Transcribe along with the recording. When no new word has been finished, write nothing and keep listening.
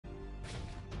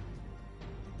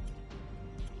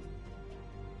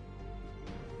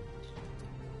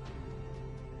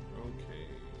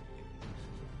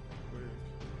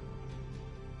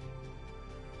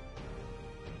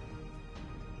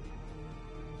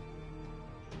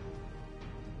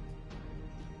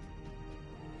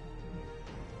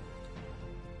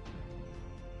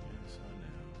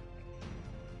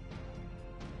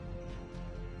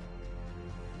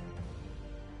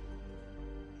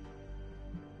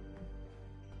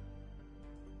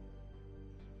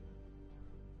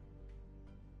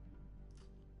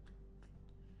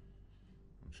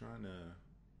trying to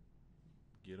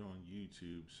get on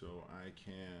YouTube so I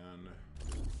can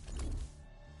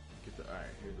get the. All right,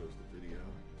 here goes the video.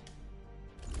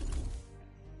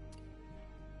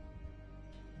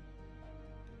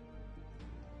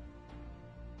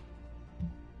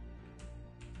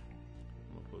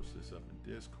 I'm gonna post this up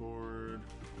in Discord,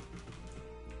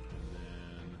 and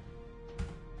then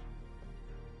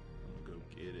I'm gonna go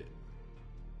get it.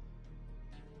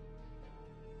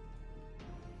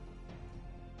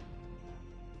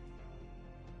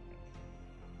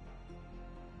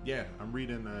 Yeah, I'm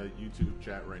reading the YouTube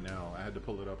chat right now. I had to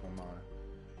pull it up on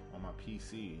my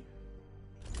PC.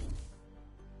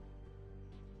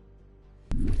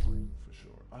 For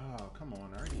sure. Oh, come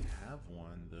on. I already have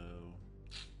one though.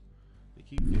 They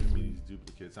keep giving me these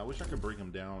duplicates. I wish I could break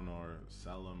them down or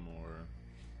sell them or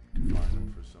combine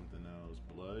them for something else.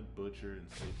 Blood, Butcher, and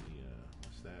Safety.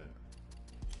 What's that?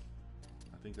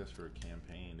 I think that's for a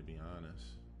campaign, to be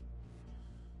honest.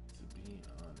 Let me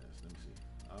see.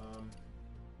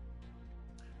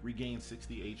 Regain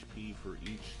 60 HP for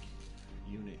each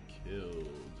unit killed.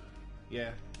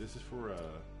 Yeah, this is for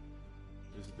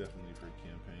this is definitely for a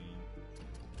campaign.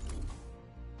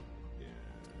 Yeah,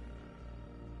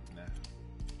 nah,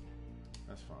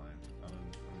 that's fine.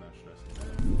 I'm not stressing.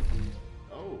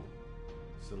 Oh,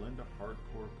 Cylinder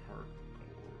Hardcore Parkour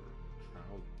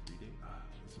Trial 3 day.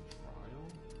 It's a trial.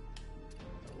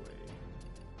 No way.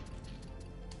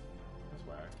 That's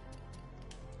whack.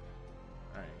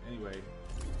 All right. Anyway.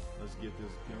 Let's get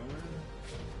this going.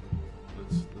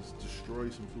 Let's destroy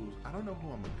some fools. I don't know who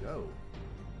I'm gonna go.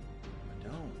 I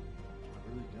don't. I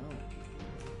really don't.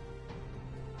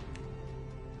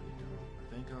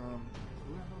 I think who the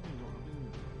hell am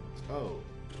I going? Oh,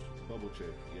 Bubble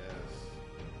Chick. Yes.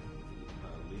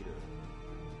 Lita.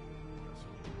 That's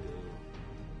what we do.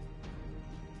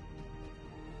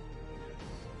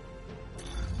 Yes.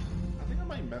 I think I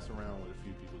might mess around with a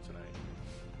few people tonight.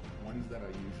 Ones that I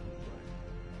usually play.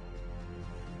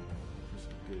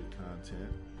 Good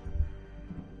content.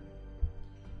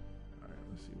 Alright,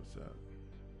 let's see what's up.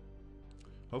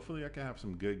 Hopefully I can have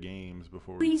some good games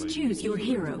before we Please choose your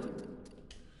hero.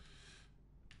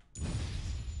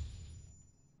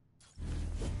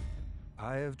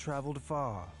 I have traveled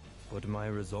far, but my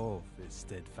resolve is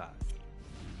steadfast.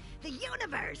 The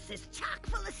universe is chock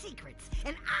full of secrets,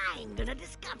 and I'm gonna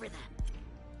discover them.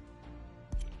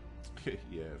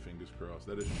 Yeah, fingers crossed.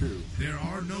 That is true. There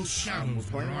are no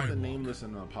shadows we're where playing I with the walk. Nameless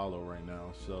and Apollo right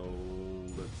now, so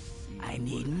let's see. I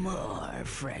need more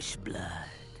fresh blood.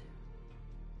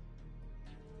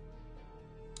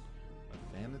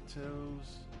 A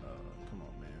Thanatos? Come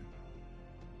on, man.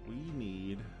 We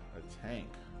need a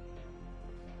tank.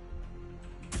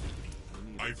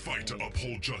 I fight to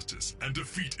uphold justice and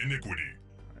defeat iniquity.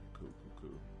 Alright, cool.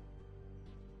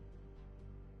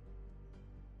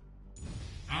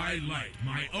 I light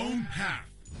my own path.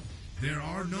 There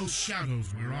are no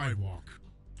shadows where I walk.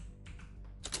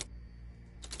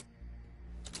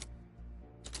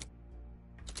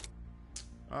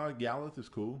 Galeth is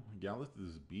cool. Galeth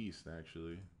is beast,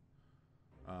 actually.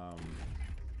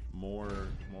 More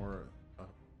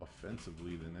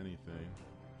offensively than anything.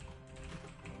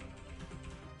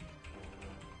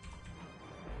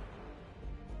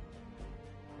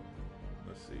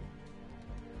 Let's see.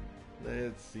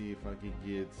 Let's see if I can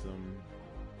get some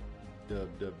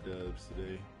dubs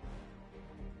today.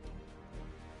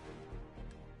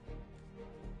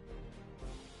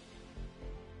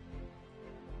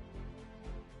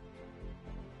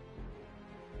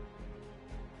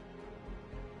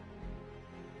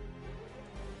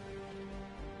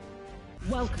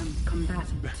 Welcome,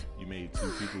 combatant. You made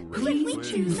two people rage Please quit.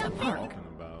 choose a What are you park. talking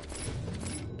about?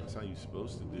 That's how you're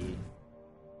supposed to do.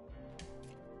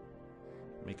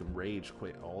 Make them rage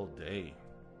quit all day.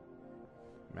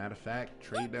 Matter of fact,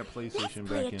 trade that PlayStation Let's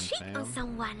play back a in, trick fam. on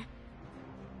someone.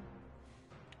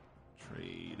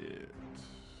 Trade it.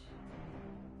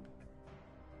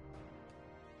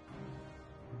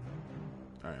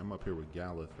 Alright, I'm up here with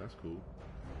Galeth. That's cool.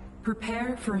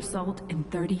 Prepare for assault in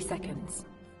 30 seconds.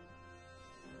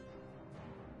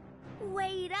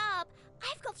 Wait up!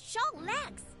 I've got short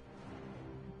legs.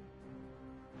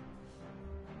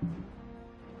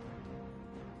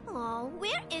 Oh,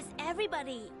 where is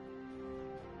everybody?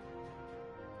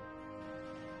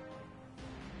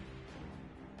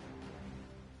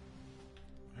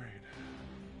 Alright.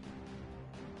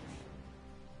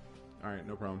 Alright,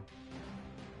 no problem.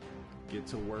 Get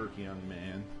to work, young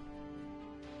man.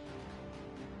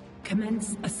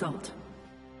 Commence assault.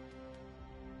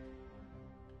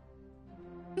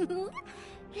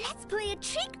 Let's play a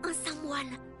trick on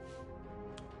someone.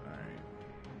 Alright.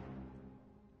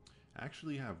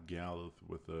 actually have Galith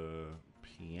with a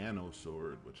piano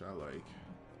sword, which I like.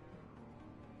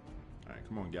 Alright,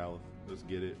 come on, Galith. Let's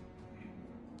get it.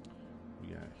 We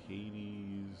got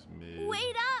Hades, mid.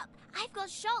 Wait up! I've got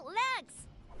short legs!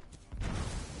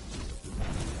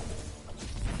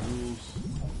 Jules.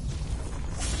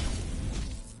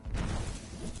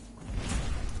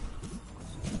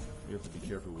 You have to be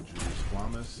careful with Jules.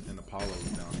 Flamus and Apollo's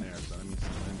down there, so that means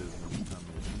Celinda's gonna be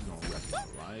coming. She's gonna wreck my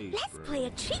life, Let's bro. play a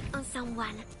trick on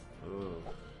someone. Ugh,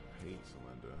 hate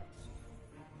Celinda.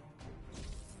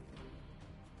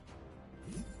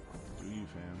 Do you,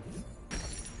 fam?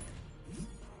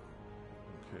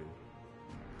 Okay.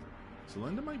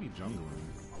 Celinda might be jungling.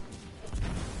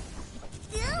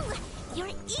 Ew! You're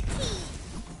icky!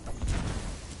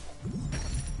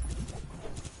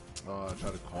 Oh, I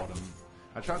tried to caught him.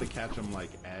 I tried to catch him like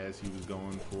as he was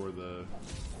going for the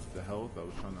health. I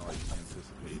was trying to like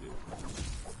anticipate it.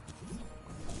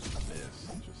 Miss.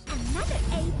 Just Another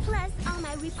A+ on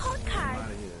my report card.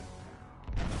 out of here.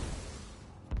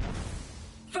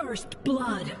 First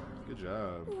blood. Good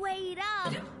job. Wait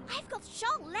up! I've got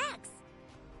short legs!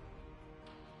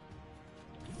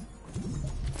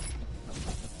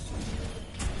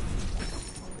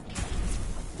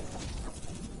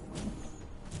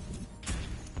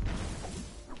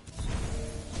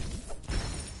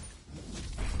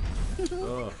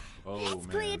 Ugh. Oh Let's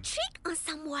play a man. trick on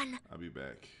someone. I'll be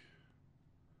back.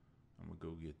 I'm gonna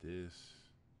go get this.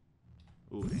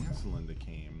 Ooh, and Celinda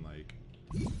came like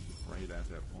right at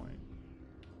that point.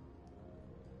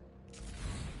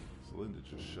 Celinda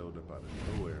just showed up out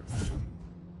of nowhere.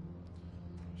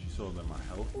 She saw that my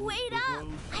health was Wait up!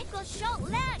 low. I've got short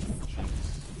legs! Jeez.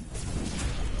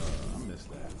 I missed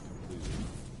that completely.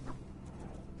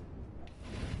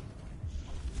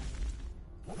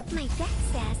 My dad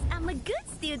says I'm a good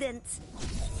student.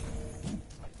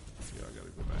 Yeah, I gotta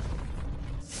go back.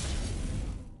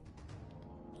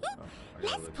 Oh, I gotta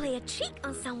Let's let play a this trick go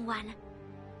on first, someone.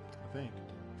 I think.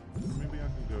 Maybe I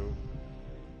can go.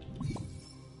 Maybe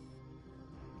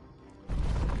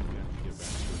I can get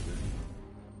back quicker.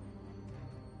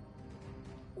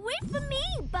 Wait for me,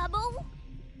 Bubble!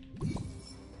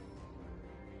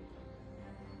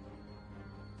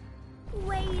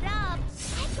 Wait up!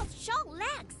 I've got short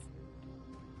legs!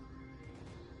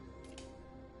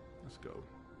 Let's go.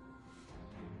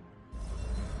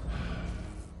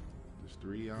 There's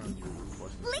 3 on your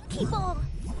requested. Blinky Ball!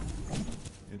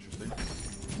 Interesting.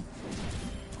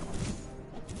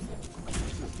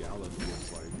 This is Gallup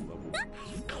looks like level.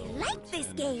 I like this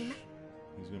 10-ish. game.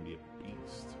 He's gonna be a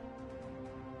beast.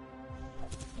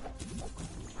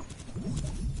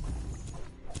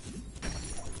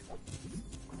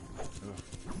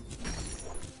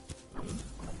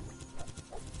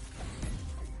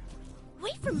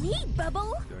 Wait for me,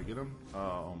 Bubble! Did I get him?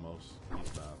 Almost. He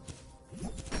stopped.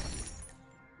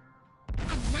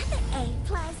 Another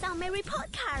A+ on my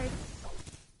report card.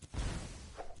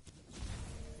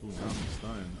 Ooh, now I'm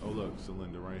stunned. Oh look,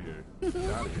 Celinda right here. Get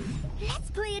out of here. Let's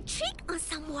play a trick on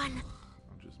someone.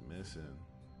 I'm just missing.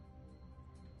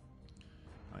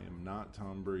 I am not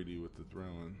Tom Brady with the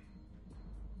throwing.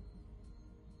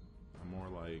 I'm more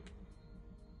like.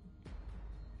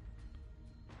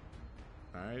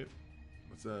 Alright.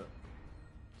 What's up?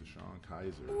 Deshaun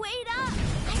Kaiser. Wait up!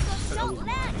 I've got That short was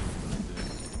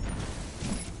legs!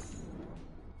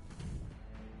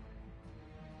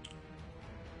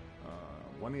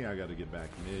 One day I gotta get back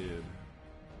mid.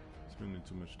 Spending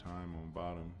too much time on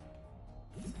bottom.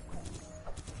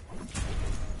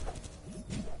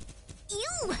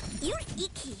 Ew! You're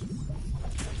icky!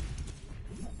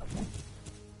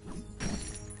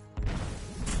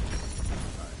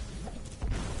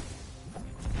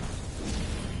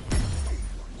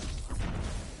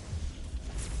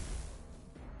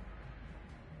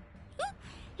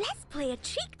 Let's play a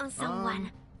trick on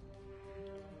someone.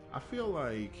 I feel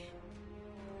like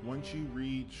once you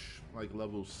reach like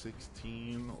level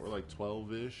 16 or like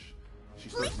 12-ish, she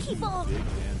starts to do big Blinky ball. damage,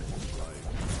 like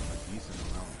a decent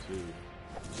amount too.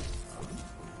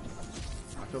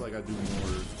 I feel like I do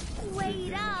more. Wait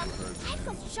big up! damage with her I've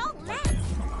than- got short legs!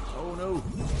 Oh no!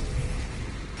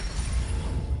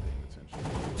 Paying attention.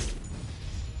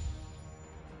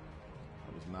 I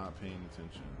was not paying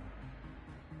attention.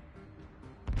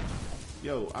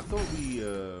 Yo, I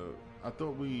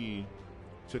thought we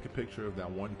took a picture of that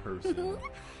one person. who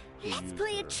Let's used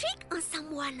play a her. trick on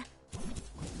someone.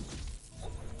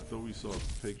 I thought we saw a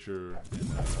picture and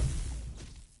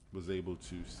was able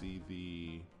to see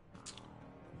the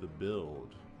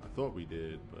build. I thought we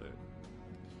did, but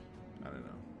I don't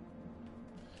know.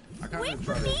 I kind Wait of for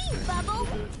try to me, experiment Bubble.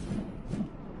 with it.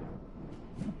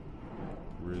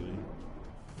 Really?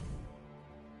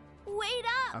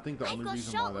 I think the only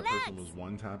reason why that person was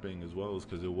one tapping as well is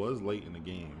because it was late in the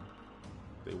game.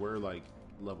 They were like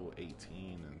level 18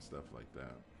 and stuff like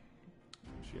that.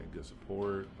 She had good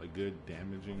support, like good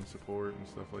damaging support and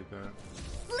stuff like that.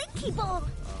 Blinky ball.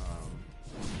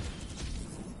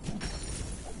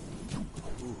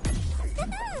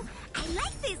 I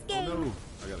like this game. Oh no,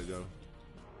 I gotta go.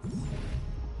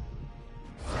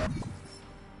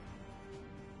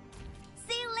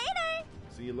 See you later.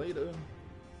 See you later.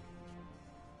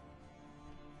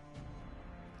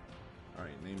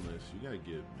 Alright, nameless, you gotta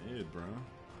get mid, bro.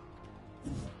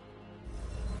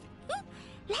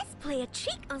 Let's play a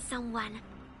trick on someone.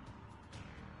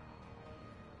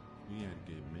 You gotta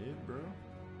get mid, bro.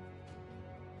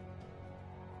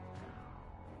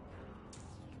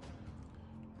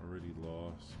 Already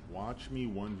lost. Watch me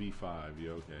 1v5.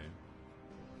 You okay?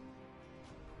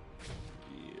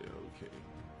 Yeah, okay.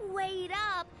 Wait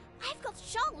up. I've got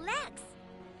short legs.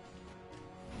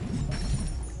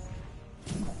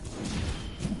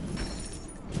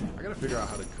 I gotta figure out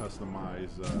how to customize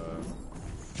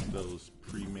those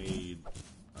pre-made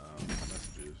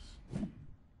messages.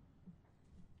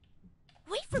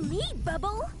 Wait for me,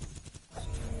 Bubble.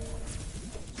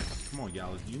 Come on,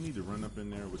 Gallus, you need to run up in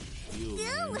there with your shield.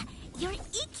 Ew, Man. you're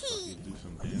icky. Do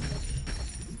some damage.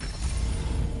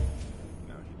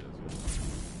 No, he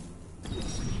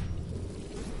doesn't.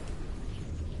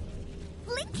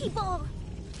 Blinky ball.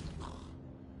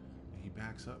 He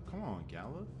backs up. Come on,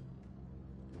 Gallus.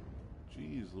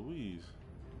 Jeez, Louise.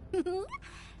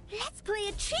 Let's play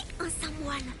a trick on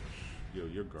someone. Yo,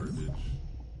 you're garbage.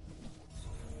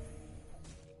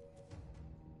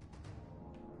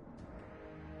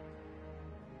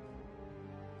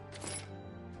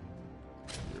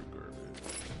 You're garbage.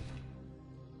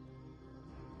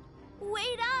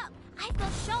 Wait up. I've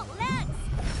got short legs.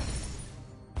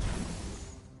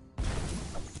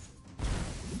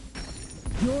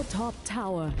 Your top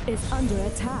tower is under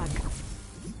attack.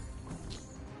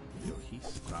 Yo, he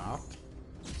stopped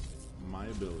my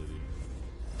ability.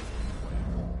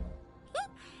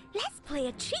 Let's play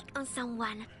a trick on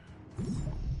someone.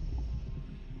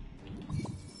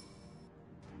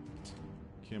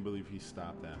 Can't believe he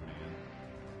stopped that,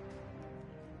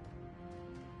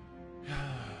 man.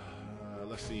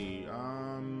 Let's see.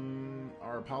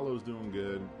 Our Apollo's doing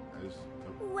good. As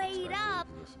Wait expected, up.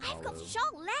 'cause it's I've got Apollo.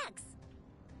 short legs.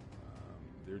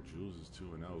 Their Jules is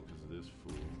 2-0 because of this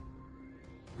fool.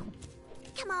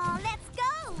 Come on, let's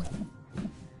go.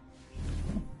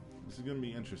 This is gonna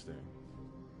be interesting.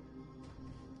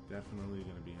 Definitely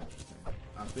gonna be interesting.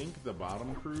 I think the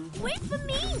bottom crew. Wait for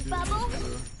me, do Bubble. most of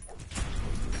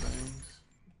the things.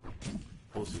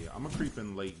 We'll see. I'm gonna creep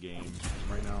in late game.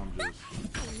 Right now, I'm just.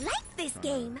 I like this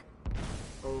game.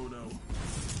 Oh no.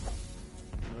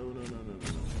 No, no, no, no, no,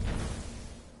 no.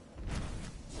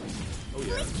 Oh yeah.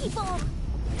 Blinky ball.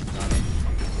 Got him.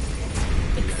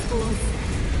 Explosive.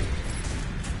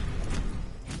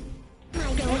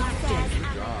 My dad says I'm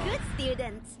job. a good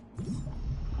student.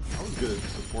 I was good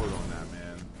support on that,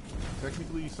 man.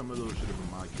 Technically, some of those should have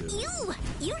been my kills. Ew,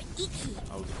 you're icky.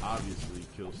 I was obviously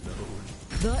kill stolen.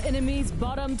 The enemy's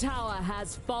bottom tower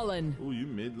has fallen. Ooh, you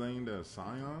mid laned a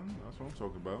Scion? That's what I'm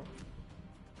talking about.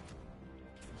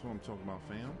 That's what I'm talking about,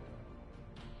 fam.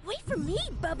 Wait for me,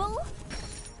 Bubble.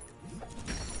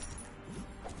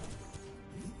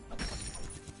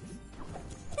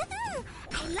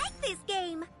 I like this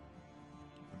game.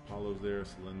 Apollo's there,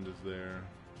 Celinda's there,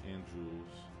 and Jules.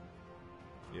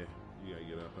 Yeah, you gotta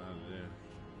get up out of there.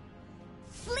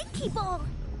 Blinky ball. In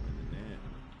the net.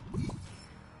 I'm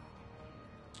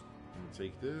gonna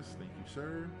take this. Thank you,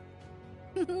 sir.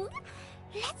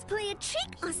 Let's play a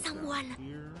trick Let me on see what's someone. down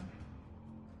here.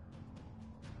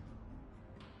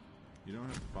 You don't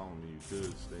have to follow me. You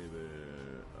could stay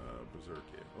there, berserk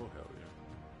it. Oh, hell yeah.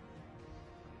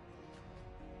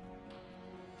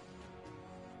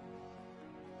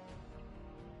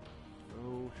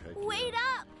 Oh, heck yeah. Wait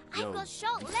up. Yo, I've got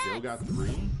short you legs. still got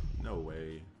 3? No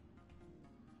way.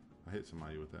 I hit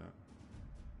somebody with that.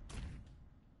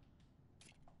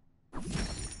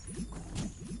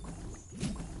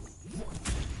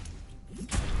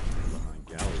 Behind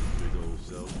Gallus, big old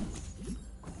self.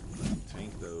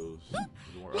 Tank those.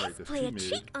 Alright, Let's there's play 2 a mid.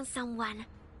 trick on someone.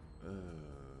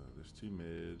 There's 2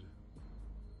 mid.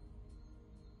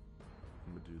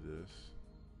 I'm gonna do this.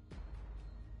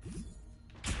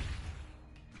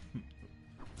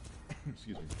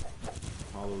 Excuse me.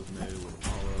 Apollo's mid with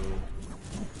Apollo.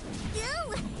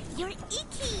 Ew, you're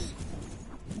icky.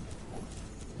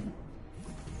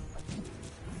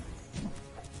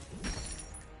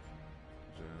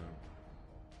 Jab.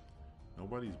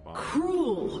 Nobody's bottom.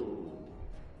 Cruel.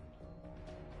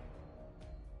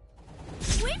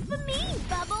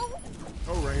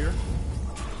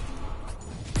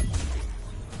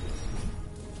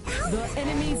 The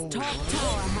enemy's top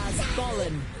tower has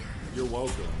fallen. You're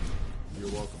welcome. You're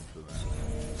welcome for that.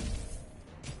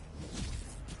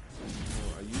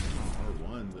 Oh, I used my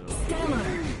R1 though. Stellar.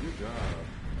 Good job.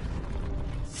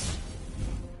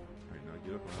 Alright, now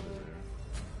get up out of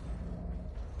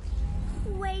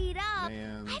there. Wait up!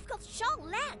 Man. I've got short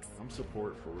legs! I'm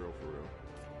support for real, for real.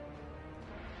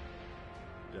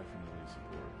 Definitely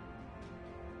support.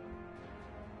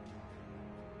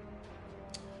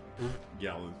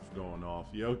 Gallup's going off.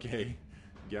 Yeah, okay.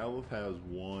 Gallup has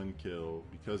 1 kill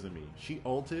because of me. She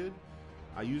ulted.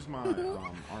 I used my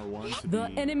R1 to The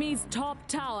be, enemy's top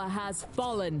tower has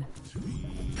fallen. to be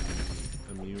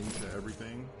immune to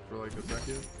everything for like a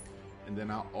second. And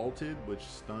then I ulted, which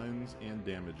stuns and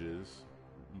damages,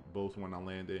 both when I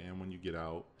land it and when you get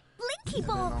out. Blinky And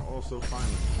then ball! I'll also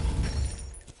silence.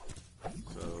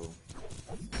 So,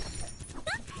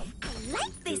 I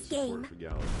like this good support game! for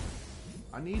Gallup.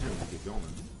 I need him to get going,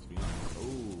 to be honest.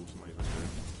 Oh, somebody's right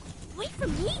there. Wait for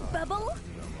me, Bubble!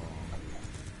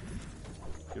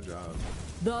 Good job.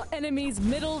 The enemy's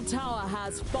middle tower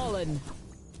has fallen.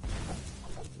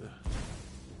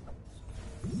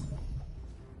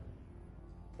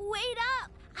 Wait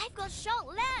up! I've got short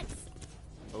legs!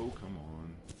 Oh, come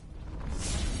on.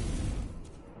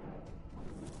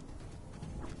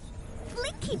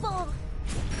 Blinky ball!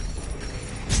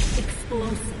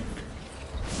 Explosive.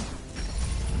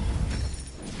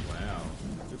 Wow.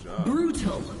 Good job.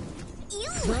 Brutal. Ew!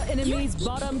 The enemy's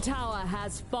bottom tower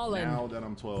has fallen. Now that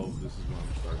I'm 12, this is when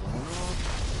I'm start going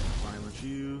off. Silence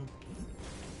you.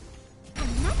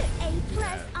 Another A+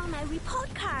 Yeah. on my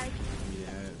report card! Yeah.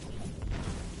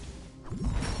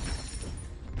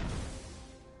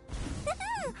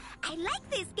 I like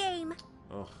this game!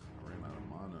 Ugh, I ran out of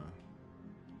mana.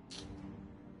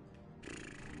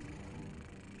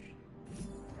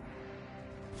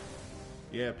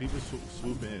 Yeah, people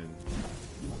swoop in.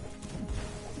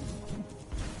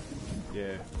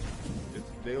 Yeah.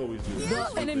 They always do that. The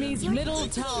Swoop enemy's in. middle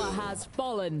tower has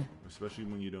fallen. Especially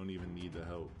when you don't even need the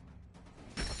help.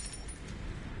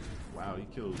 Wow, he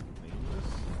killed Nameless.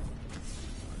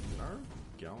 Did our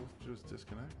Gallup just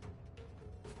disconnect?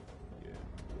 Yeah,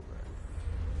 go back.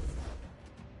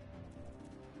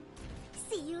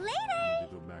 See you Need later!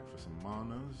 to go back for some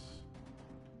manas.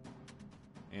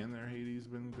 And their Hades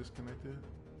been disconnected.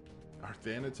 Our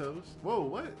Thanatos? Whoa,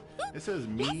 what? It says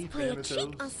me, Let's play a trick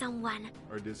on Thanatos, someone!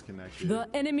 are disconnected. The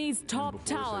enemy's top before it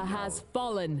tower said has Gallup.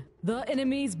 fallen. The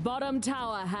enemy's bottom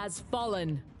tower has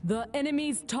fallen. The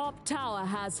enemy's top tower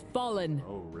has fallen.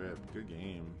 Oh, rip. Good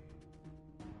game.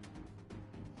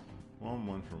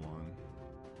 1 for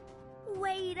 1.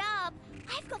 Wait up!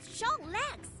 I've got short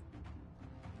legs!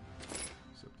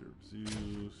 Scepter of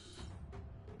Zeus.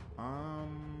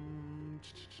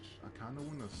 I kind of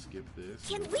want to skip this.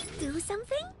 Can a we bit, do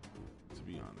something? To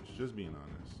be honest, just being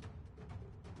honest.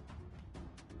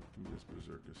 This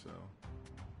Berserker cell.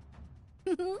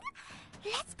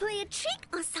 Let's play a trick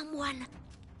on someone!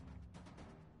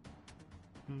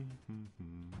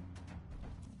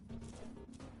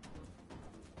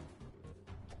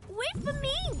 Wait for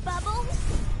me, Bubble!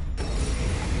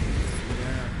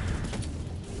 Yeah.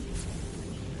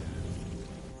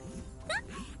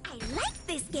 I like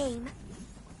this game!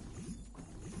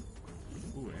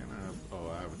 Ooh, and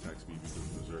I have attack speed because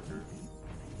of Berserker.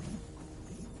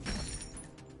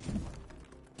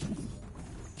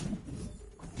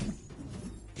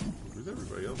 Where's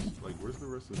everybody else? Like, where's the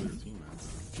rest of their team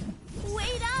at?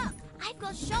 Wait up! I've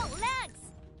got short legs!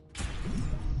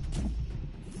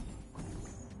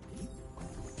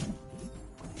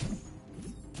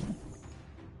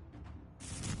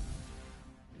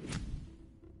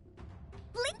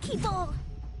 Blinky ball!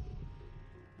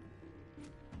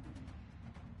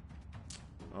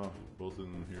 Oh, both of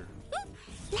them here.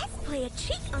 Let's play a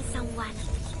trick on someone!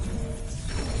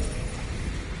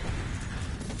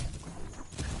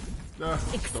 Ah,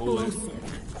 stolen. Explosive.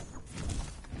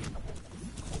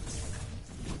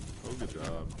 Oh, good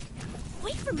job.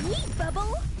 Wait for me,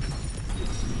 Bubble!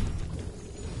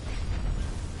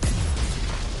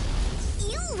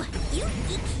 You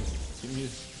icky! Give me.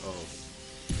 Oh.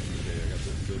 Okay, I got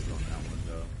the assist on that one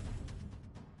though.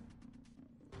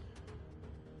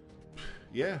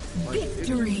 Yeah, like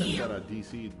Victory. it said that I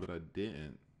DC'd, but I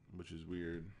didn't, which is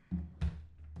weird.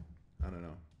 I don't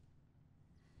know.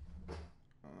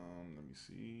 Let me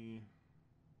see.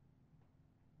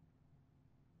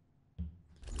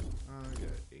 I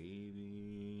got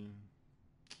 80.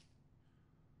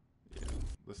 Yeah,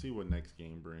 let's see what next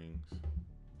game brings.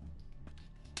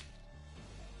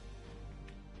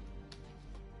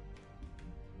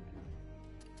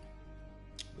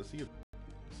 Let's see if,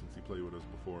 since he played with us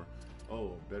before.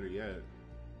 Oh, better yet,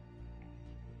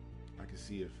 I can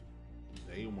see if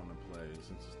they want to play.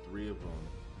 Since it's 3 of them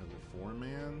have a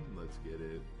 4-man, let's get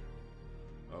it.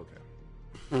 Okay.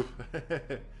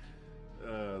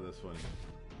 That's funny.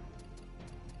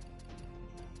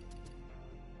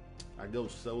 I go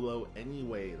solo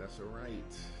anyway. That's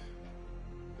alright.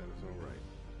 That is alright.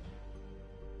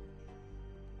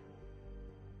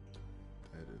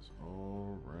 That is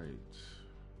alright.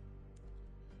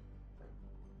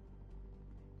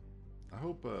 I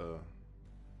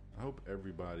hope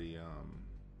everybody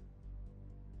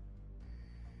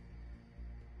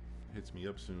hits me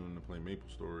up soon to play Maple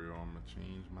Story, or I'm gonna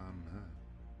change my mind.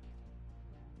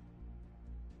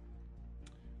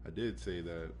 I did say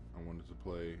that I wanted to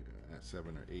play at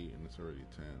 7 or 8, and it's already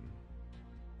 10.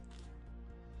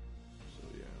 So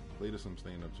yeah, latest I'm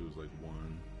staying up to is like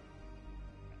 1.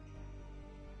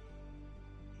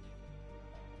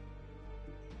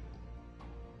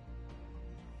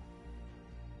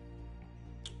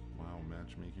 Wow,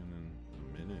 matchmaking in a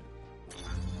minute.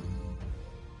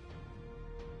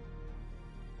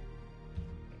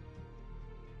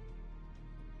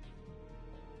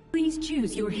 Please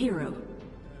choose your hero.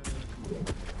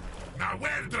 Now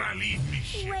where do I leave me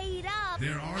shit? Wait up!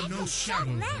 There are I no got shot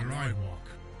shadows left. where I walk.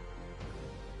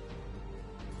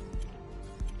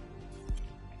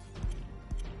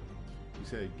 You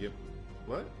said get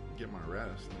what? Get my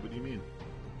rest. What do you mean?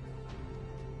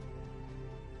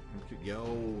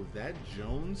 Yo, that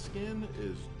Jones skin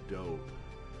is dope.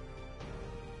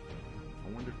 I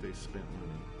wonder if they spent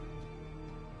money.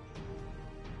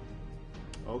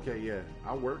 Okay, yeah.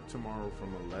 I work tomorrow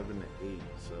from 11 to 8,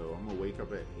 so I'm gonna wake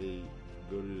up at 8,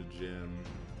 go to the gym,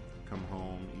 come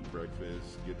home, eat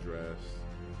breakfast, get dressed,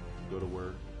 go to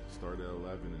work, start at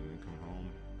 11, and then come home,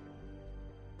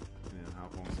 and then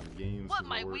hop on some games. What 'cause I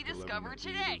might we work 11 discover to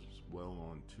 8 today? as well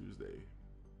on Tuesday.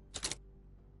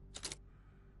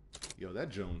 Yo, that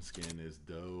Jones skin is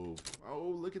dope. Oh,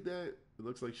 look at that. It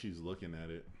looks like she's looking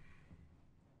at it.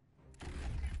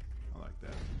 I like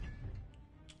that.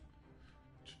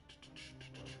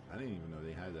 I didn't even know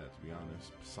they had that, to be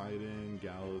honest. Poseidon,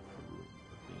 Gallup,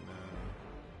 Athena,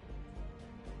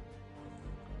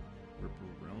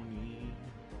 Ripperoni,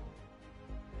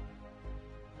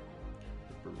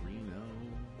 Ripperino.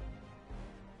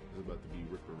 It's about to be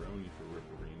Ripperoni for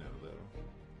Ripperino, though.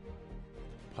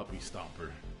 Puppy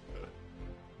Stomper.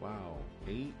 Wow.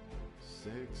 8,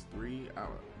 6, 3.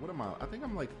 What am I? I think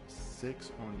I'm like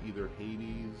 6 on either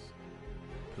Hades,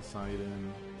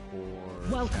 Poseidon,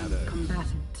 or Welcome, Shadows.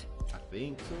 combatant. I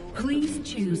think so. Please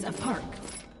choose a park.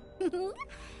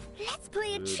 Let's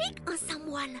play a trick on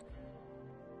someone.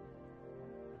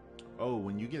 Oh,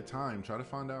 when you get time, try to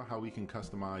find out how we can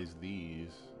customize these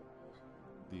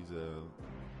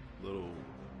little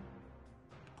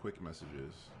quick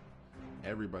messages.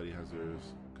 Everybody has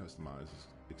theirs customized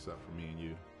except for me and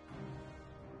you.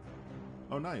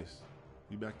 Oh, nice.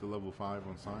 You back to level 5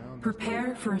 on Scion? That's Prepare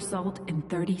dope. for assault in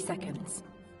 30 seconds.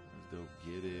 That's dope.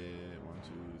 Get it. 1,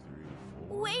 2, 3,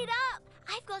 4. Wait up!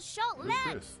 I've got short What is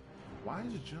legs! this? Why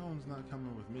is Jones not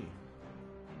coming with me?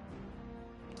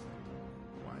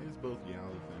 Why is both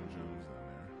Yalith and Jones down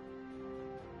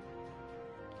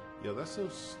there? Yo, that's so...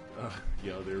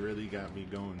 yo, they really got me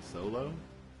going solo?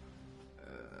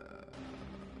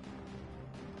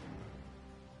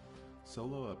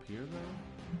 Solo up here,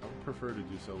 though? I would prefer to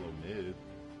do solo mid,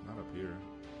 not up here.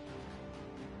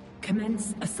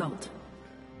 Commence assault.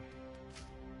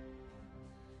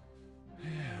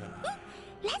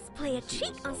 Let's play a Let's see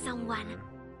trick what's on solo someone. there.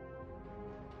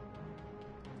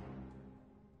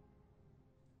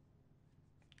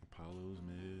 Apollo's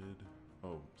mid.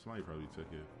 Oh, somebody probably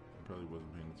took it. I probably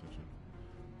wasn't paying attention.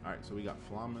 Alright, so we got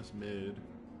Flamus mid.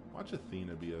 Watch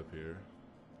Athena be up here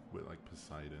with like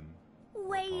Poseidon.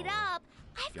 Wait up!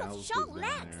 I've got Gallus short is down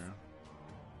legs! there.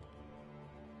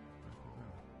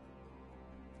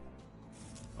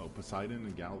 Oh, Poseidon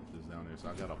and Gallup is down there. So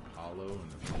I got Apollo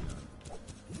and Athena.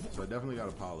 So I definitely got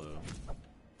Apollo.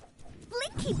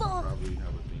 Blinky ball! Probably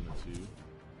have Athena too.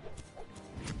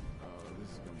 Oh,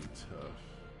 this is gonna be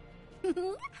tough.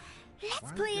 Let's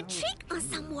Why play a is trick on Gallus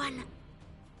someone.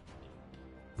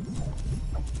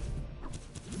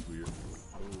 That's weird. Oh,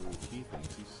 he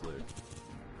thinks he's slick.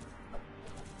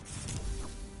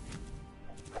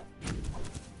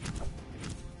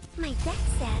 My dad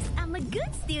says I'm a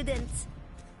good student.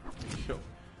 Yo,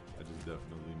 I just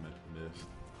definitely missed.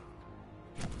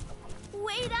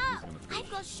 Wait up! gonna I've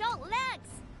got short legs!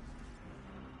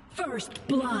 First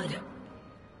blood.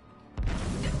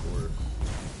 Of course.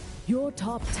 Your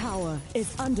top tower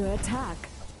is under attack.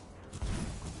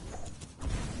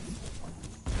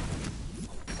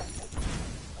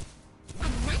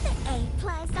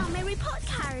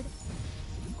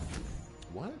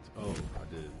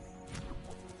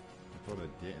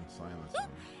 and silence him.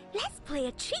 Let's play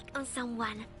a trick on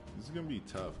someone. This is gonna be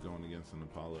tough going against an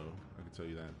Apollo. I can tell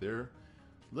you that.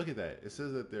 Look at that. It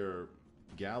says that they're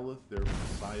Galith, they're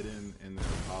Poseidon, and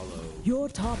they're Apollo. Your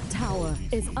top tower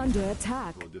is under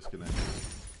attack. Well, disconnected.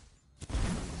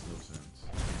 Makes no sense.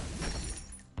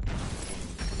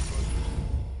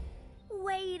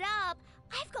 Wait up!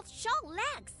 I've got short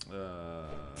legs.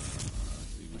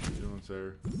 See what you're doing,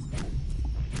 sir.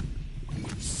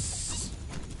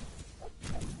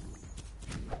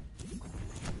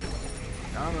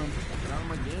 Got him. Get out of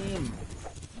my game.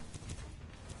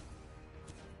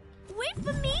 Wait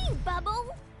for me,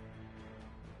 Bubble.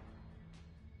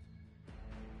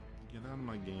 Get out of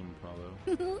my game,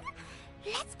 Apollo.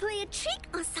 Let's play a trick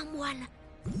on someone.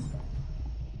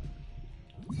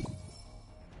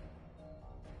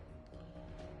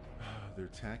 They're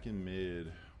attacking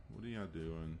mid. What are y'all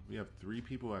doing? We have 3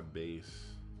 people at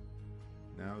base.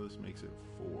 Now this makes it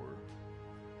 4.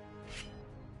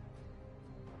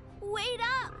 Wait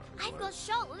up! I've got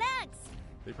short legs.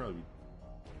 They probably be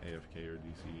AFK or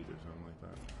DC'd or something like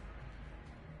that.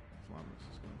 Flamus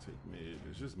is gonna take mid.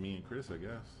 It's just me and Chris, I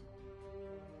guess.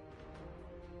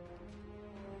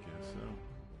 I guess so.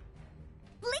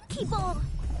 Blinky ball.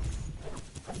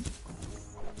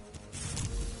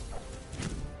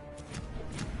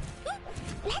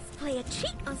 Let's play a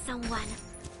trick on someone.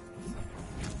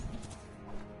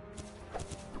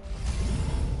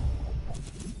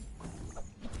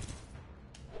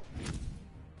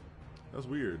 That's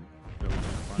weird. that we can't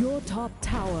find Your him. top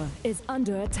tower is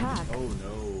under attack. Oh no. I'm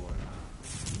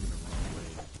in the wrong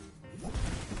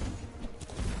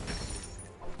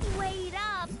way. Wait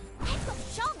up! I've got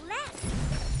short legs.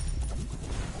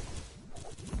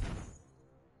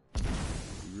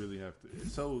 You really have to.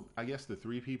 So I guess the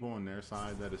 3 people on their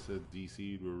side that it said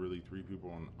DC'd were really 3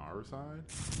 people on our side.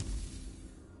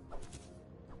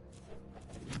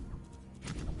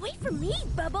 Wait for me,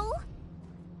 Bubble.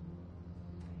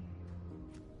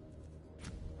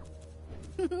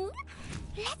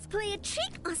 Let's play a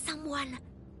trick on someone.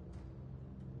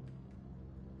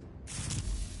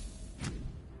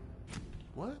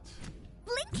 What?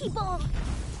 Blinky ball.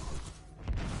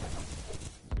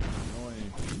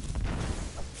 Annoying.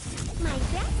 My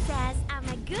dad says I'm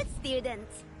a good student.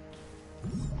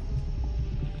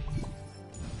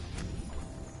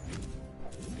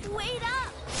 Wait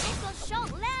up! I've got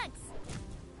short legs.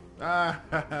 Ah,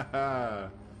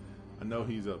 I know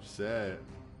he's upset.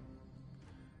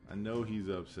 I know he's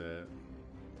upset.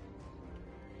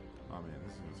 Oh man,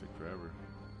 this is gonna take forever.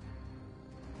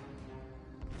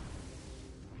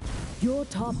 Your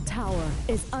top tower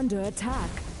is under attack.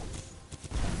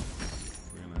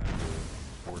 We're gonna have to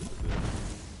force this.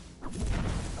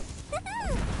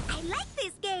 I like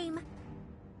this game.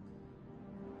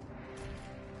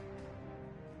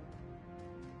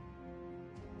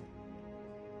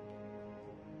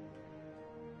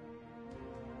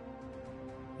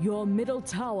 Your middle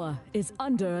tower is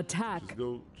under attack.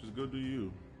 Just go do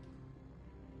you.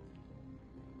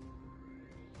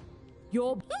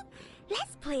 Your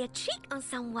Let's play a trick on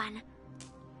someone.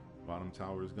 Bottom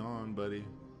tower is gone, buddy.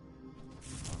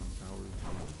 Bottom tower is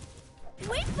gone.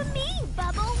 Wait for me,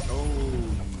 Bubble. Oh,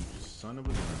 you son of a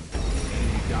gun.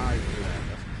 And you died for that.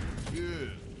 That's what you get.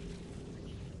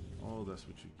 Oh, that's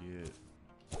what you get.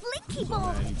 Blinky So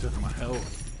ball. man, he took my health.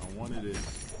 I wanted it.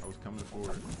 I was coming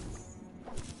for it.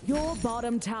 Your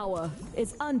bottom tower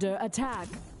is under attack.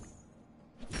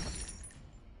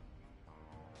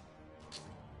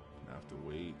 I have to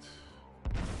wait.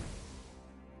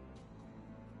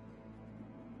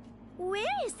 Where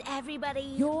is everybody?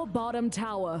 Your bottom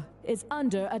tower is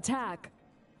under attack.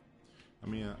 I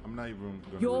mean, I'm not even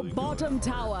gonna Your really go bottom that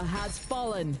hard. tower has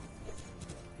fallen.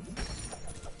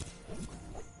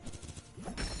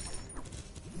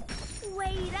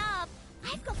 Wait up!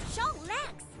 I've got short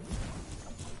legs.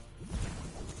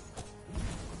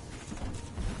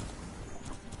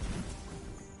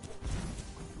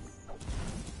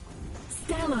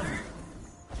 Stellar.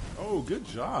 Oh, good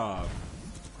job.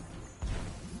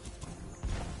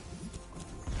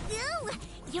 Ew!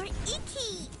 You're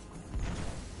icky.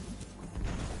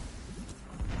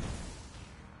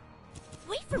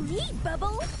 Wait for me,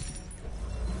 Bubble.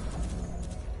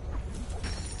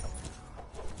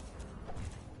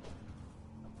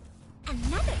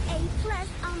 Another A+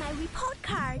 on my report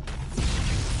card.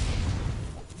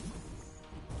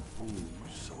 Ooh,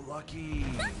 you're so lucky.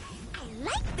 I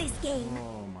like this game.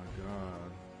 Oh my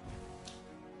god.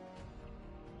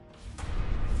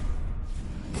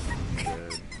 I'm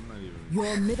dead. I'm not even.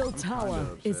 Your middle I'm kinda tower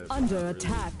upset, is but under not really.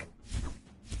 attack.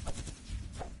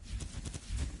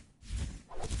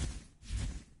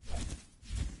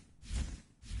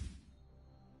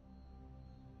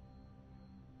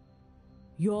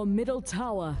 Your middle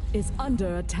tower is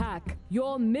under attack.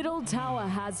 Your middle tower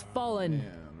has fallen.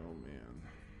 Man,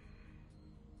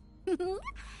 oh man.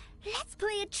 Let's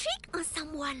play a trick on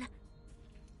someone.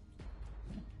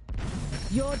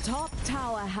 Your top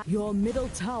tower Your middle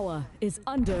tower is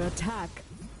under attack.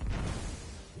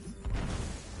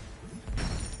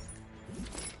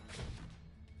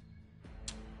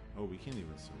 Oh, we can't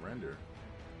even surrender.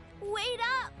 Wait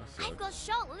up! That sucks. I've got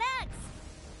short legs.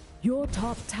 Your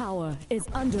top tower is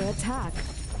under attack.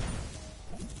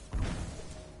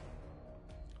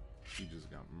 She just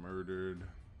got murdered.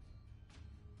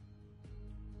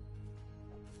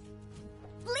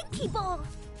 Blinky ball.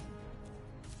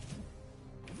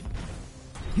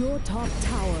 Your top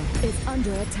tower is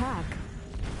under attack.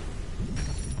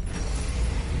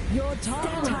 Your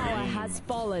top tower has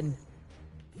fallen.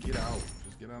 Get out.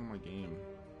 Just get out of my game.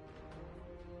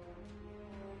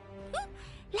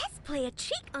 Let's play a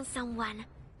trick on someone.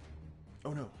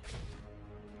 Oh no.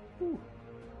 Whew.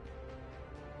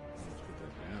 Let's put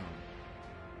that down.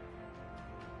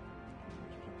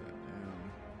 Let's put that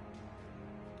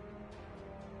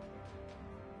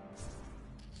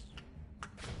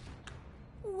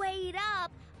down. Wait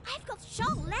up! I've got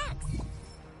short legs.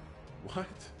 What?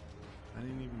 I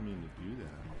didn't even mean to do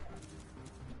that.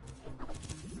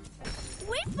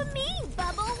 Wait for me,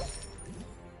 Bubble.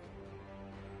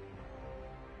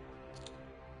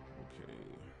 Okay.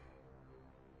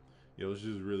 Yo, it's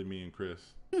just really me and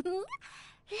Chris.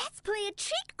 Let's play a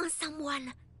trick on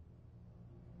someone.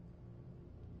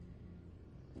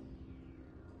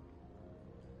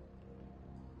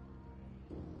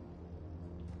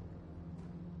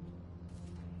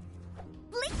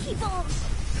 Blinky ball.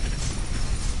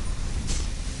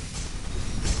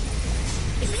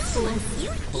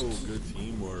 Oh, good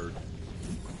teamwork.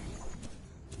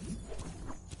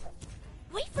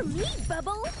 Wait for me,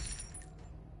 Bubble.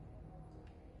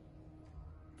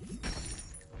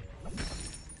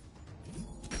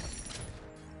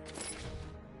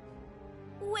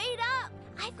 Wait up!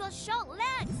 I've got short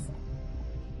legs.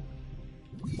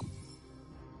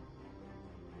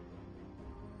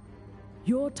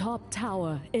 Your top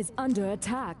tower is under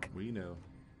attack. We know.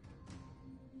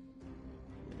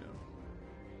 We know.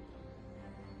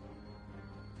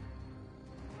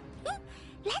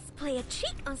 Let's play a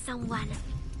trick on someone.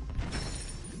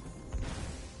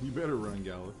 You better run,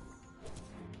 Gallup.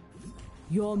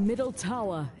 Your middle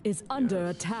tower is under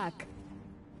attack.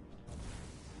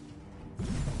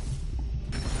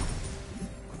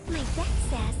 My dad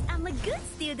says I'm a good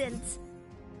student.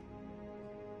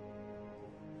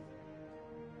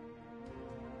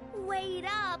 Wait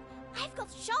up! I've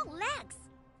got short legs.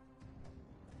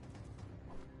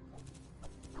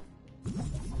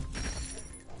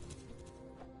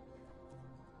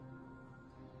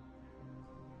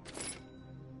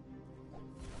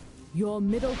 Your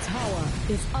middle tower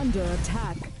is under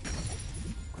attack.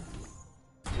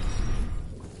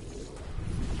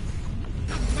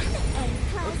 Another A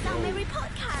class on my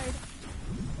report card.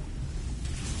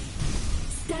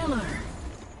 Stellar.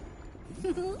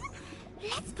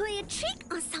 Let's play a trick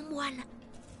on someone.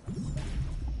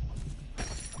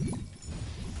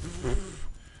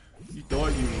 You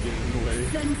thought you would get in the way.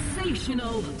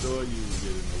 Sensational. You thought you would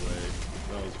get in the way.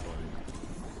 That was funny.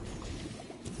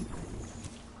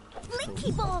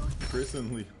 Blinky ball. Chris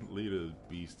and Lita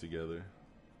beast together.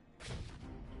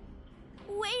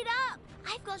 Wait up!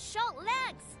 I've got short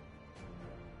legs.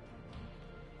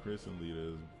 Chris and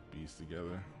Lita beast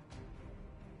together.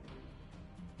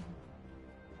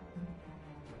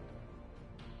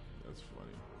 That's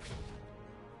funny.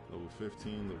 Level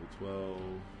 15, level 12.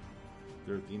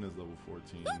 Their Athena's level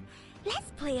 14.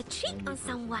 Let's play a trick on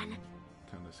someone.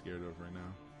 Kind of scared of right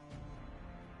now.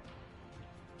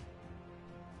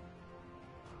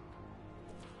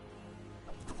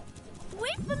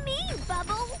 Wait for me,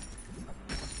 Bubble.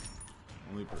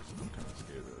 Only person I'm kind of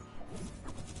scared of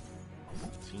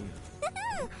is Tina.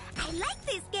 I like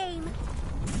this game.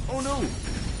 Oh no!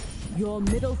 Your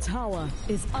middle tower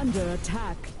is under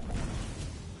attack.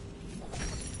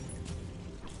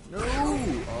 No! Oh,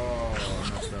 I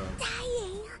messed up.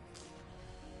 Dying.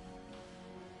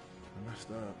 I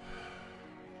messed up.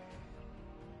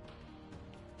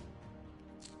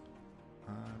 I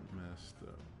messed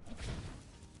up.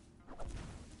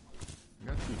 I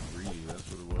got too greedy, that's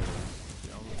what it was.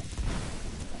 Yeah,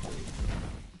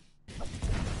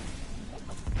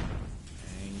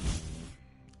 dang.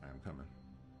 I'm coming.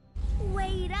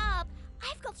 Wait up.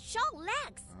 I've got short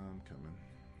legs. I'm coming.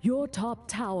 Your top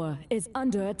tower is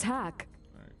under attack.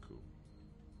 Alright, cool.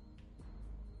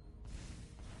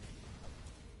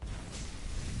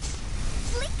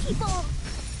 Blinky ball.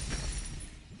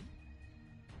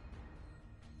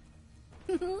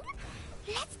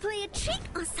 Let's play a trick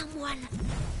on someone.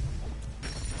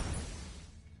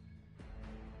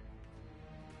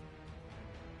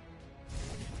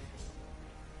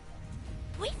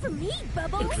 Wait for me,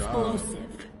 Bubble.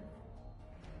 Explosive.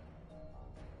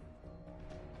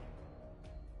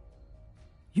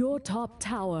 Your top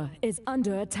tower is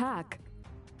under attack.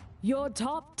 Your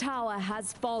top tower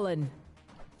has fallen.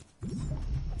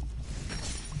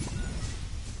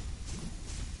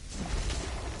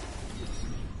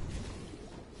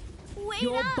 Wait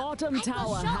Your up. bottom I've got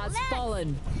tower short has legs.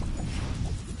 fallen.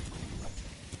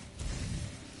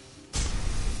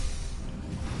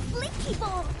 Blinky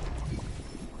ball.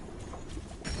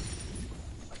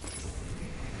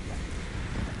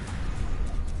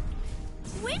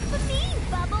 Wait for me,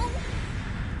 Bubble.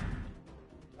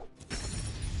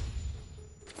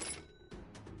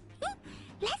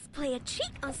 Let's play a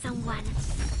trick on someone.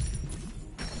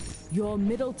 Your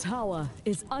middle tower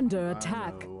is under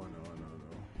attack. I know.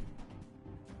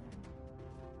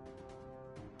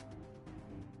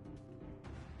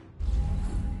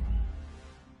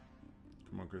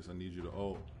 Come on, Chris, I need you to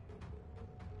ult.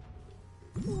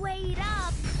 Wait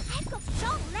up. I've got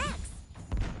short legs.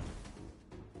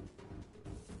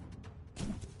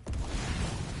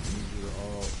 I need you to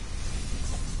ult.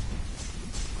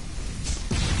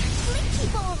 Blinky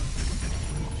ball.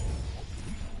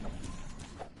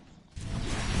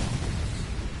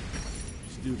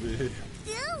 Stupid.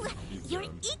 Ew, He's you're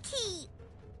done. icky.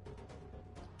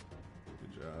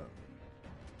 Good job.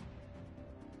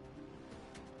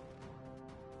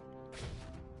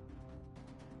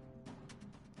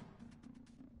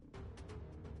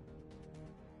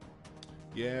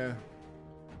 Yeah.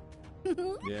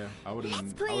 Yeah, I would have Let's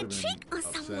been, play I a would have trick been on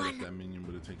upset someone. if that minion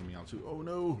would have taken me out too. Oh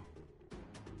no!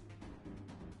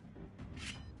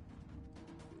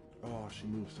 Oh, she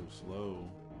moves so slow.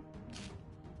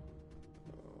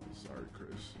 Oh, sorry,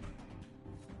 Chris.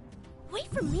 Wait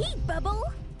for me, Bubble.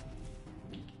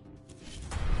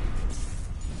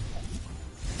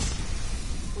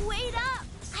 Wait up.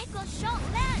 I've got short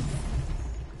legs.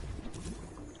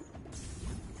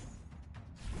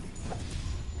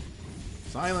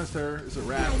 Silenced her. It's a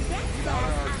wrap. My dad Get says out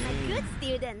of our I'm a game. good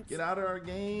student. Get out of our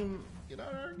game. Get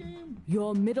out of our game.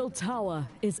 Your middle tower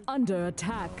is under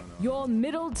attack. Your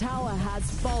middle tower has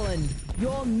fallen.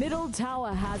 Your middle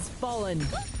tower has fallen.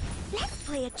 Let's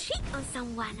play a trick on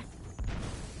someone.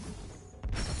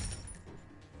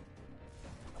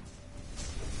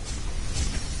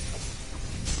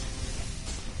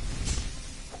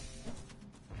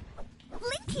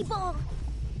 Blinky ball.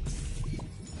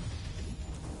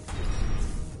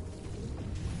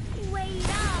 Wait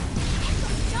up. I've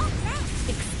got short legs.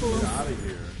 Get Explosive. out of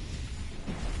here.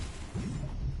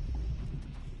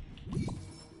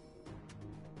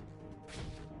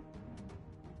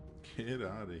 Get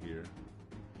out of here.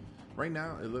 Right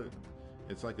now,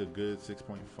 it's like a good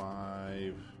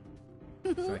 6.5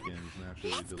 seconds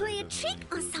naturally. Let's delay play a doesn't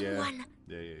trick on include- someone.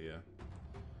 Yeah.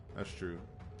 That's true.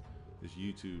 This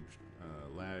YouTube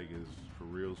lag is for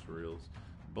reals.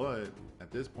 But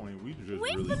at this point, we just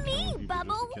Wait really for me, killing people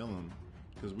Bubble. just to kill them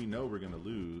because we know we're gonna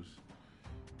lose.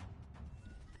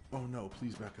 Oh no!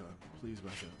 Please back up. Please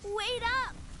back up. Wait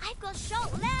up. I've got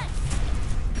short legs.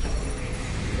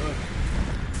 Ugh.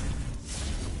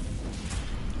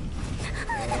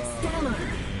 Stellar.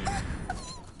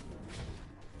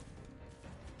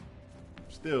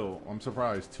 Still, I'm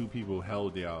surprised two people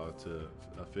held y'all to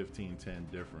a 15-10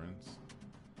 difference.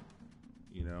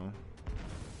 You know?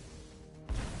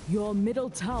 Your middle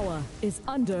tower is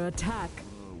under attack.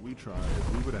 We tried.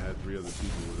 If we would have had 3 other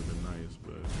people, it would have been nice,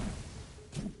 but...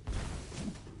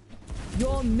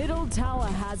 Your middle tower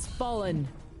has fallen.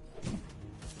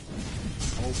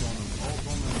 Ult on him. Ult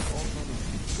on him. Ult on him.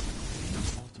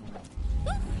 Ult on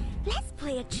him. Let's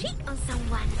play a trick on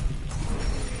someone.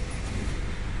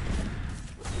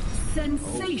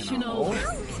 Sensational.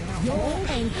 Your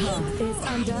anchor is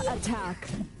under attack.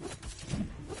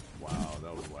 Wow,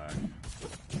 that was whack.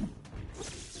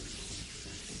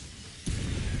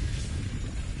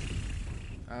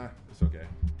 It's okay.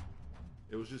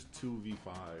 It was just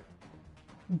 2v5.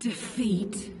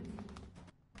 Defeat.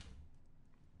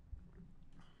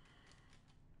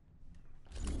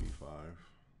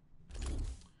 2v5.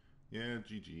 Yeah,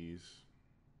 GG's.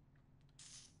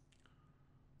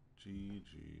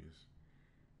 GG's.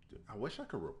 Dude, I wish I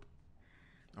could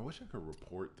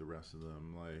report the rest of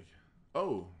them. Like,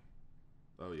 oh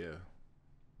yeah.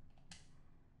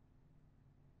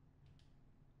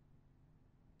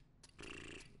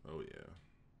 Oh yeah.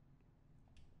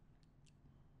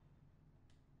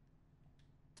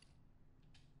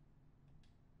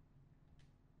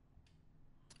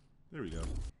 There we go.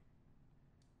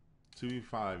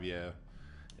 2v5, yeah.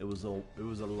 It was a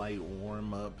light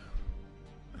warm up.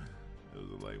 It was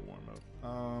a light warm up.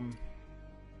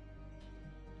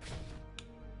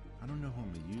 I don't know who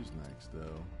I'm gonna use next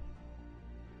though.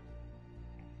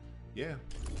 Yeah,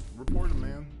 report them,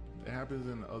 man. It happens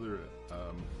in other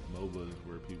Mobas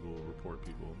where people report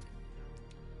people.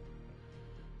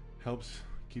 Helps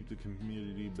keep the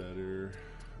community better.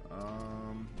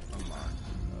 Unlock.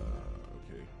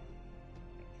 Okay.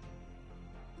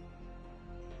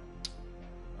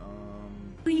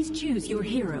 Please choose your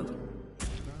hero.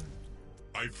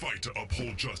 I fight to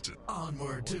uphold justice.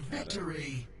 Onward to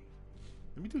victory.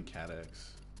 Let me do Cat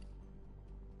X.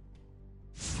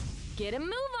 Get a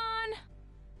move on.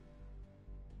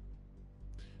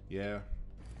 Yeah.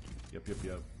 Yep.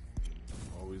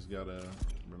 Always gotta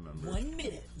remember. 1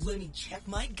 minute. Let me check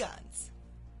my guns.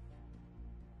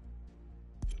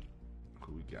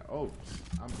 Who we got? Oh,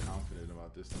 I'm confident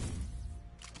about this team.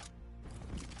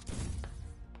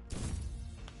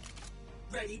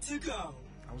 Ready to go.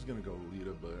 I was gonna go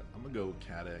Lita, but I'm gonna go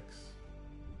Cat X.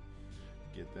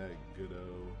 Get that good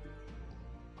o.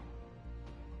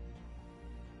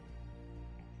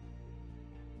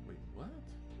 Wait, what?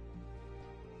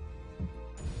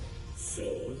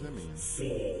 What does that mean?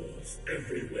 Souls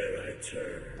everywhere I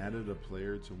turn. Added a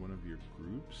player to one of your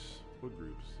groups? What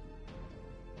groups?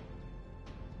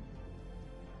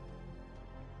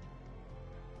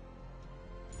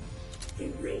 The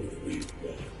road we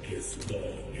walk is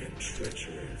long and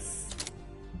treacherous.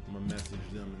 I'm gonna message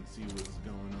them and see what's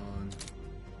going on.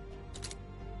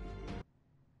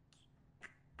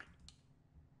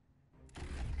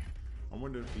 I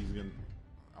wonder if he's gonna.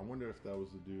 I wonder if that was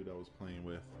the dude I was playing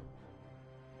with.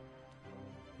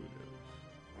 Who knows?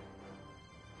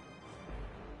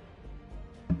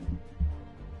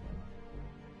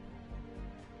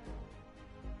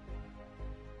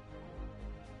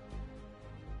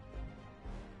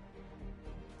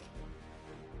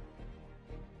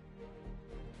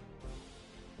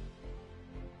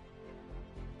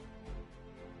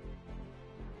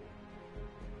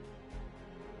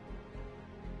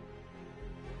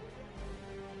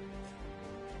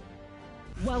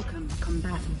 Welcome,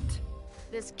 combatant.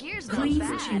 This gear's not Please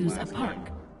bad. choose a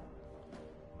park.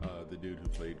 The dude who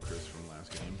played Chris from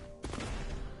last game.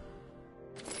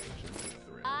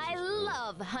 I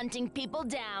love hunting people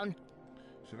down.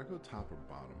 Should I go top or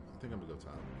bottom? I think I'm gonna go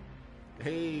top.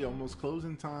 Hey, almost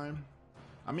closing time.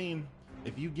 I mean,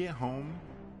 if you get home,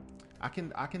 I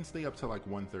can stay up till like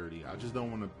 1:30. I just don't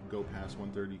want to go past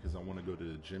 1:30 because I want to go to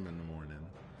the gym in the morning.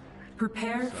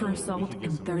 Prepare for we assault can get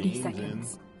in some 30 games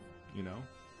seconds. in, you know,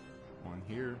 on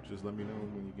here. Just let me know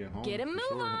when you get home. Get a for move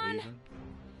sure, on. Asian.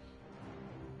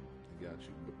 I got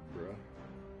you, bruh.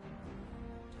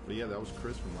 But yeah, that was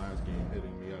Chris from last game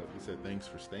hitting me up. He said thanks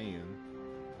for staying,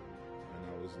 and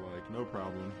I was like, no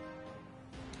problem.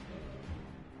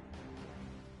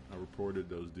 I reported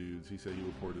those dudes. He said he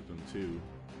reported them too,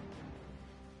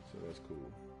 so that's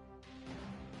cool.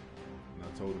 And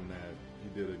I told him that he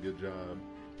did a good job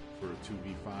for a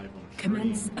 2v5 on stream.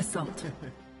 Commence assault.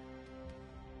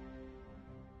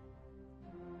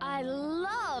 I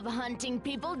love hunting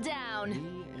people down.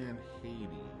 Me and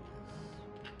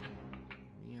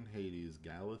Hades.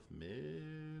 Galeth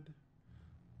mid,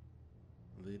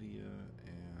 Lydia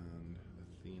and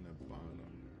Athena bottom.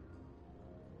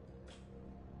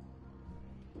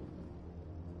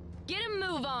 Get a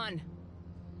move on.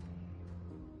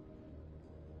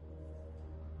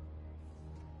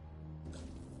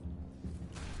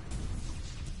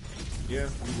 Yeah,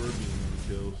 we were beating them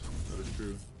kills. That is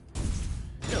true.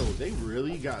 Yo, they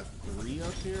really got 3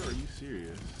 up here? Are you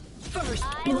serious? First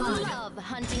I blood. love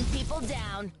hunting people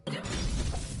down.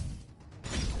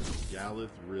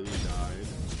 Galeth really died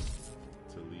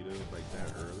to Lita like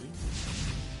that early?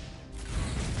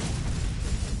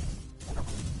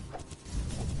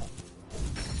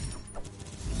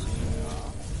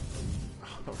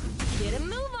 Get a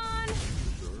move on.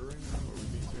 Sure right now? Are we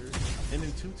being serious? And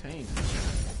then 2 tanks. Oh my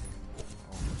God.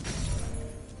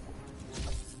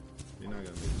 They're not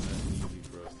gonna make that easy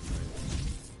for us tonight.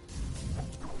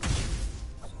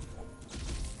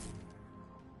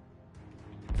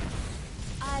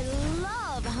 I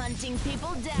love hunting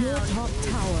people Your down. top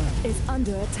tower is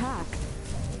under attack.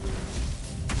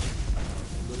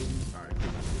 Alright,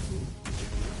 cool.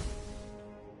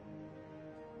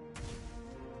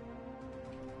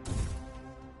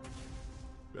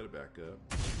 Better back up.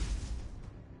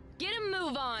 Get a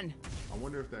move on. I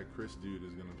wonder if that Chris dude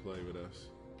is gonna play with us.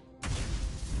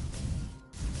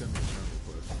 Send me a friend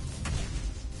request.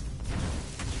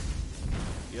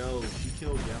 Yo, she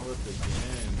killed Gallup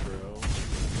again, bro.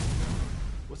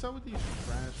 What's up with these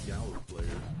trash Gallo players?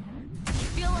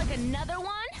 Feel like another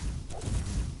one?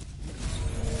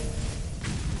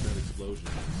 That explosion.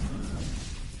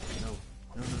 No.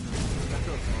 Back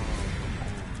up. Oh,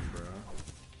 come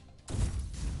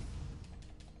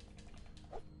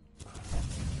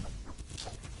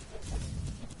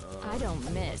on, bro. I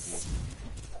don't miss.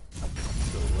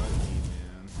 So lucky,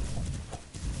 man.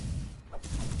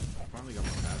 Finally got my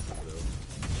passive though.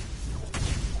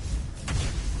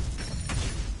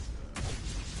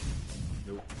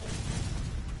 Nope.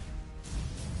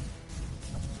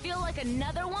 Feel like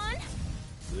another one?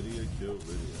 Lydia killed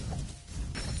Lydia.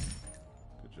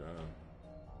 Good job.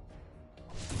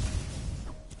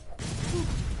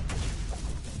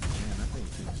 Man, that thing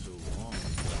takes so long.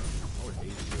 I would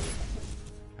hate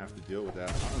to have to deal with that.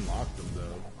 I unlocked them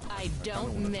though. I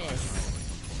don't miss.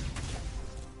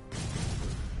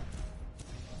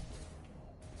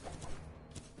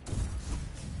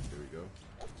 Here we go.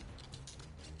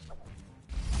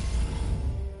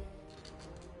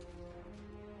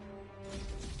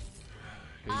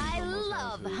 I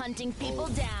love hunting people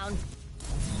down.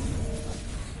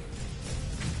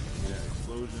 Yeah,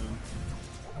 explosion.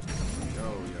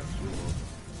 Oh, yeah, sure.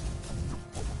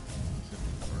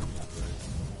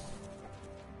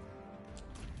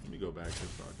 Let me go back here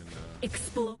so I can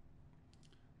Explode.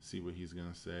 see what he's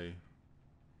gonna say.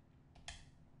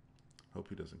 Hope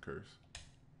he doesn't curse.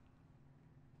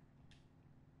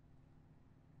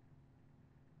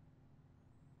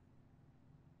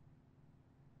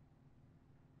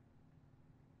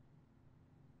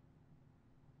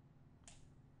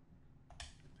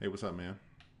 Hey, what's up, man?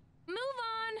 Move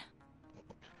on.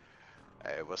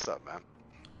 Hey, what's up, man?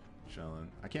 Chillin'.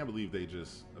 I can't believe they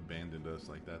just abandoned us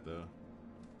like that, though.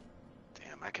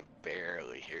 Damn, I can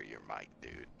barely hear your mic,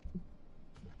 dude.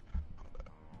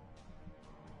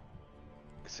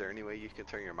 Is there any way you can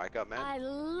turn your mic up, man? I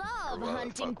love Or what the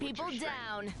hunting fuck would people you stream?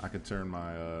 down. I could turn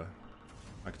my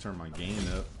gain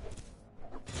up.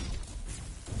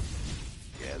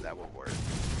 Yeah, that would work.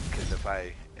 Because if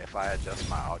I adjust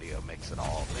my audio mix at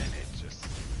all, then it just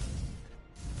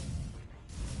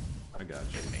I got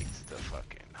you. it makes the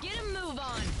fucking. Get a move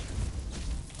on.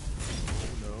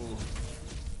 Oh no.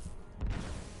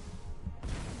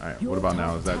 Alright, what about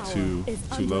now? Is that too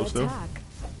low still?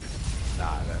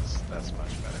 Nah, that's much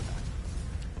better, man.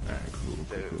 Alright, cool,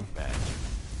 Dude, man,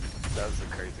 that was a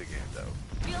crazy game, though.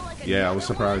 Feel like Yeah, I was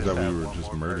another surprised one? that we If were one just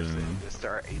more murdering person them. to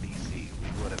start ADC,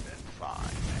 we would have been fine,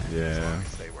 man. As Yeah. long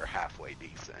as they were halfway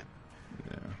decent.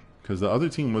 Yeah. Because the other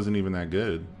team wasn't even that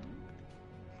good.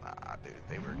 Nah, dude,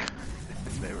 they were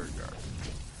they were garbage.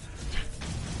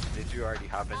 Did you already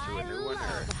hop into a new one,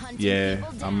 or? Yeah,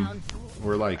 people down.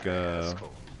 we're like That's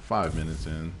cool. 5 minutes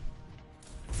in.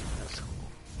 That's cool.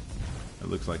 It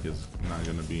looks like it's not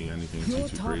going to be anything Your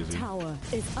too top crazy. tower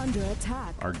is under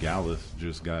attack. Our Gallus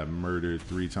just got murdered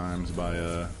 3 times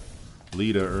by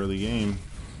Lita early game.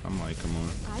 I'm like, come on.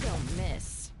 I don't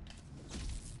miss.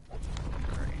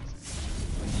 Crazy.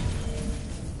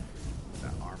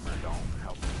 That armor don't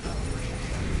help.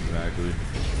 Exactly.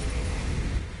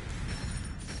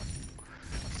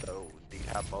 So, do you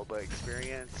have Moba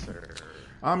experience, or?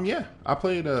 Yeah, I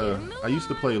played I used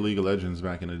to play League of Legends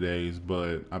back in the days,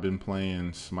 but I've been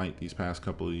playing Smite these past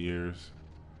couple of years.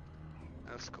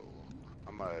 That's cool.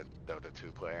 I'm a Dota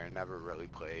 2 player. Never really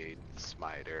played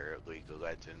Smite or League of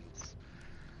Legends,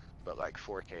 but like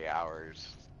 4K hours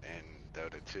in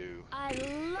Dota 2. I But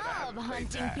I love haven't played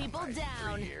hunting that in, people like,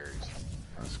 down. 3 years.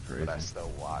 That's crazy. But I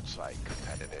still watch like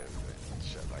competitive and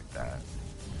shit like that.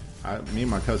 Me and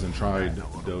my cousin tried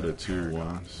Dota 2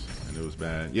 once, and it was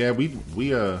bad. Yeah, we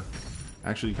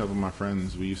actually a couple of my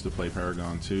friends, we used to play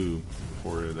Paragon 2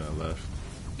 before it left.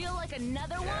 Feel like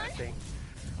another Yeah, one?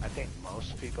 I think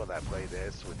most people that play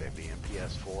this, with it being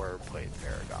PS4, played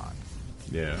Paragon.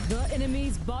 Yeah. The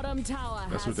enemy's bottom tower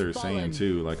That's has what they're fallen. saying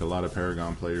too. Like a lot of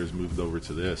Paragon players moved over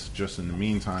to this just in the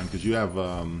meantime, because you have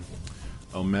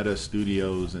Omega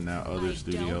Studios and that other I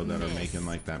studio don't that are miss. making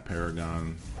like that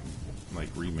Paragon like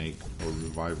remake or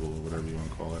revival or whatever you want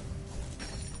to call it.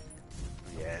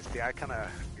 Yeah, see, I kind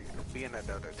of, being a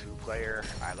Dota 2 player,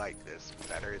 I like this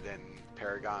better than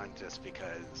Paragon just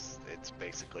because it's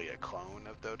basically a clone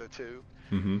of Dota 2.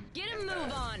 Mm-hmm. Get a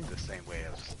move on. The same way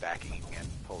of stacking and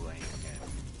pulling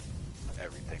and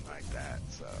everything like that,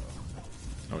 so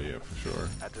Oh yeah, for sure.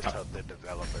 I just hope the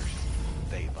developers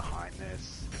stay behind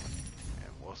this, and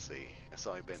we'll see. It's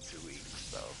only been 2 weeks,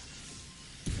 so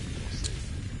we'll see.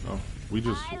 Oh, we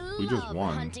just love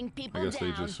won. hunting people I guess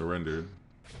they down. just surrendered.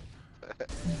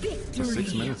 Victory.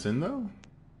 6 minutes in though?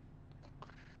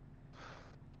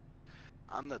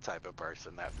 I'm the type of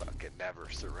person that fucking never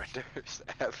surrenders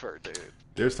ever, dude.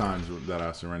 There's times that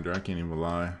I surrender. I can't even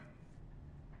lie.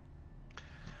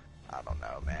 I don't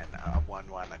know, man. Won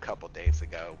one a couple days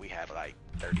ago. We had like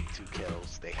 32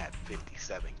 kills. They had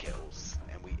 57 kills,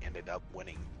 and we ended up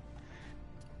winning.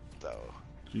 So,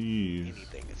 Jeez.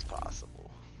 anything is possible.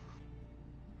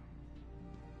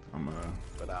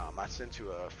 But I sent you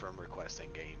a firm request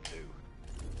in game too.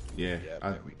 Yeah.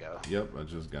 There we go. Yep, I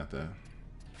just got that.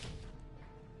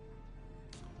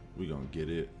 We gonna get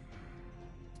it.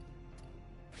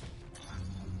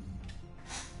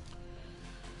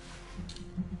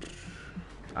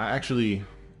 I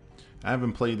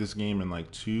haven't played this game in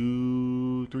like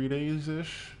 2-3 days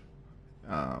ish.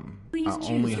 I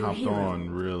only hopped on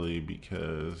really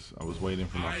because I was waiting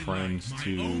for my friends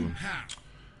to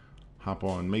hop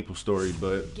on Maple Story,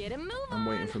 but I'm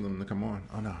waiting for them to come on.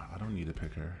 Oh no, I don't need to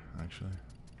pick her actually.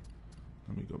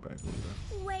 Let me go back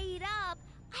later. Wait up!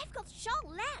 I've got short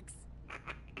legs.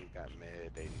 We got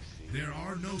mid ADC. There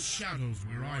are no shadows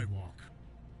where I walk.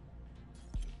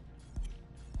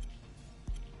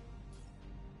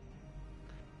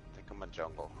 I think I'm a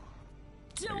jungle.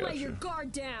 Don't let your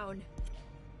guard down.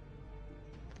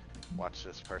 Watch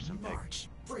this person pick March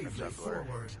a bravely jungler.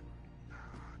 forward. Oh,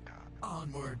 God.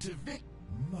 Onward to victory.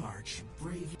 March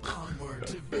bravely onward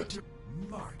to victory.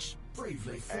 March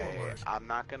bravely Hey, forward. I'm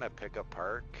not gonna pick a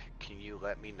perk. Can you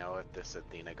let me know if this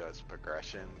Athena goes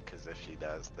progression? Because if she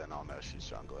does, then I'll know she's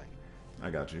jungling. I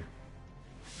got you.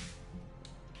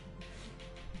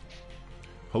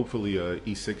 Hopefully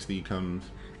E60 comes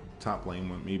top lane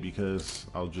with me because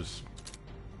I'll just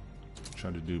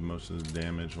try to do most of the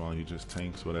damage while he just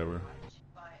tanks whatever.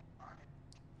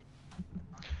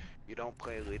 You don't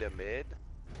play Lita mid?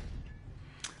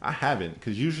 I haven't,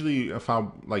 because usually if I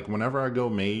like whenever I go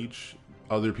mage,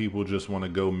 other people just want to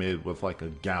go mid with like a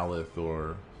Galith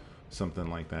or something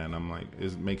like that, and I'm like,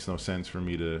 it makes no sense for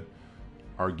me to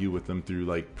argue with them through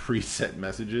like preset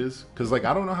messages, because like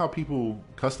I don't know how people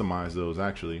customize those.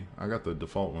 Actually, I got the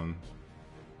default ones.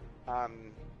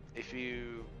 If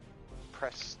you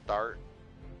press start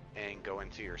and go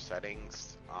into your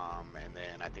settings, and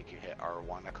then I think you hit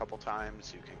R1 a couple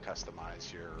times, you can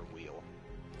customize your wheel.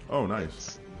 Oh,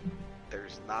 nice.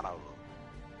 There's not a,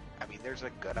 I mean, there's a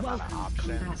good amount of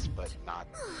options, but not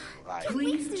like,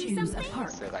 Please choose a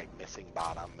part. say like missing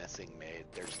bottom, missing mid.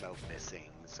 There's no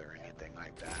missings or anything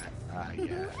like that.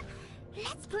 Yeah.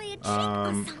 Let's play a trick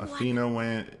on someone. Athena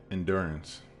went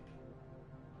endurance.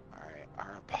 All right,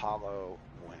 our Apollo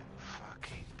went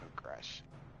fucking progression.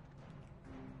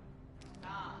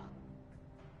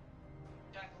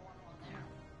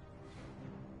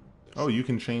 Oh, you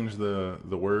can change the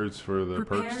words for the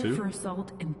Prepare perks too? for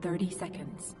assault in 30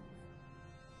 seconds.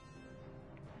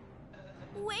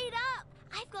 Wait up!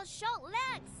 I've got short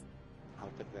legs.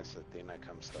 Hoping this Athena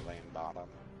comes to lane bottom.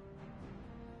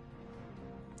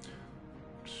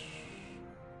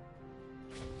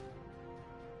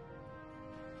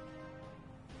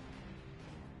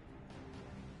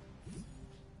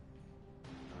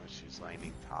 Oh, she's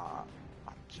laning top.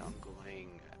 I'm jungling.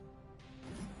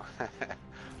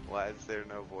 Why is there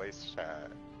no voice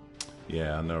chat?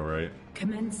 Yeah, I know, right?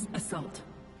 Commence assault.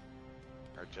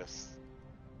 Or just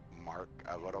mark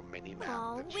a little mini map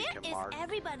Oh, that you where can is mark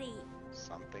everybody?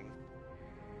 something.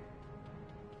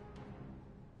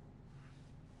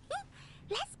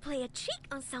 Let's play a trick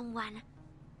on someone.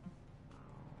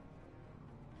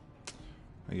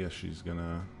 I guess she's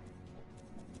gonna.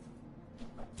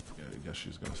 Yeah, I guess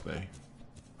she's gonna stay.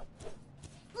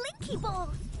 Blinky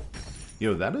ball.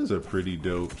 Yo, that is a pretty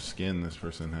dope skin this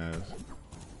person has.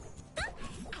 I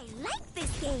like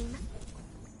this game.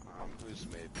 Who's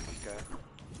mid? Mika?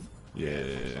 Yeah.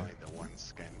 There's only the one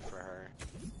skin for her.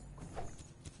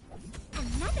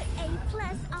 Another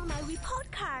A+ on my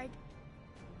report card.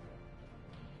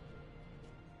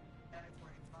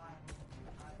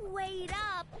 Wait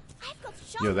up! I've got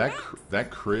short Yo, legs.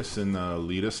 that Chris and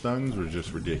Lita stuns were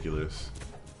just ridiculous.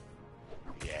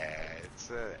 Yeah, it's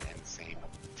an insane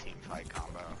team fight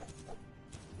combo.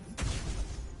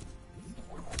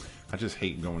 I just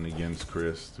hate going against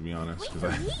Chris, to be honest, Wait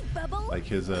because for me, Bubble. like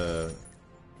his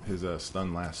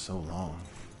stun lasts so long.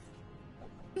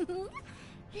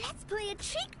 Let's play a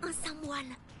trick on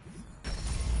someone.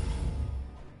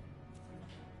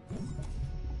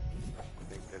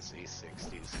 I think this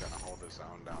E60 is gonna hold his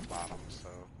own down bottom, so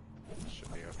it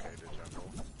should be okay to jungle.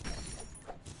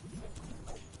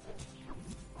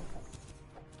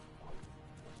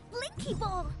 Blinky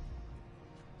ball.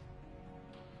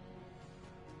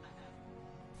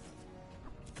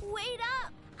 Wait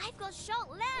up! I've got short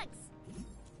legs.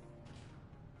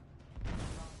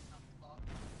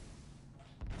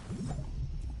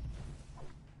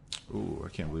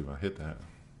 can't believe I hit that.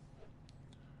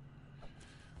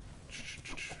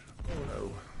 Oh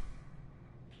no.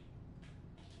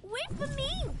 Wait for me,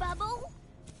 Bubble.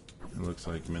 It looks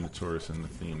like Minotaurus and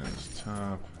Athena's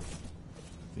top.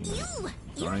 Athena's Ew,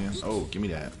 dying. Oh, give me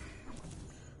that.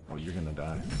 Oh, you're gonna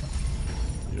die.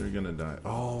 You're gonna die.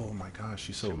 Oh my gosh,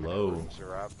 she's so low. Rooms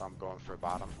are up. I'm going for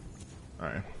bottom.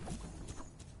 Alright.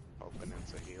 Open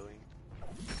into healing.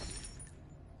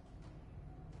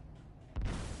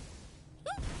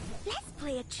 Let's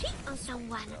play a trick on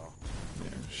someone. So,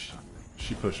 Yeah,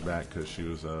 she pushed back because she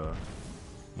was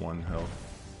 1 health.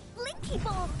 Blinky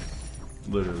ball.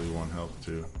 Literally 1 health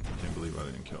too. I can't believe I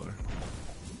didn't kill her.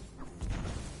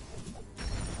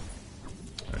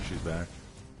 Alright, she's back.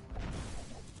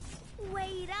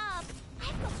 Wait up.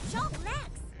 I've got short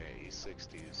legs. yeah,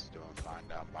 E60 is doing fine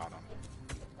down bottom.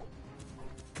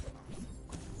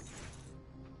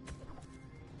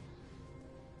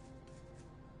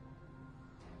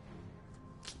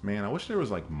 Man, I wish there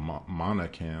was like mana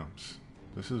camps.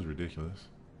 This is ridiculous.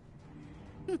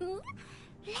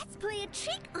 Let's play a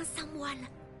trick on someone.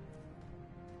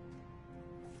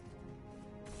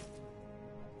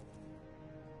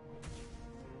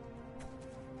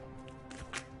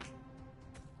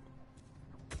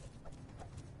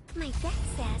 My dad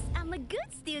says I'm a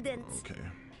good student. Okay.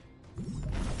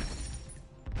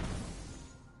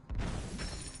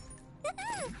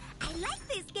 I like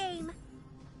this game.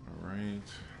 Alright.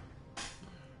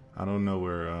 I don't know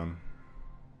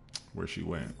where she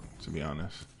went, to be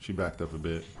honest. She backed up a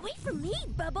bit. Wait for me,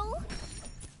 Bubble.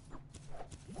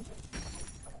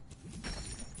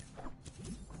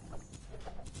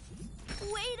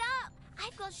 Wait up.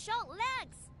 I've got short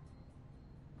legs.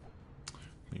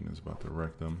 Nina's about to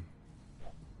wreck them.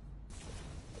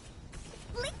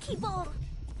 Blinky ball.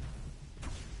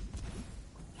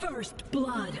 First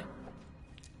blood.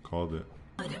 Called it.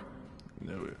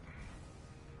 Knew it.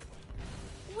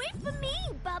 Wait for me,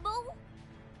 Bubble.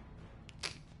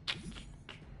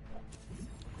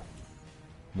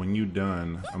 When you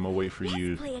done, I'm gonna wait for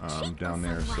you play a trick down on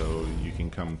there so someone. you can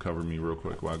come cover me real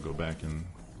quick while I go back and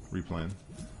replan.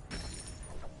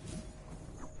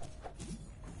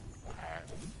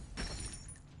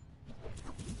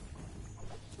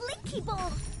 Blinky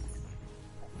ball.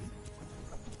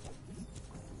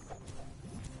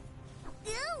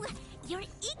 Ew, you're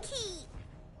icky.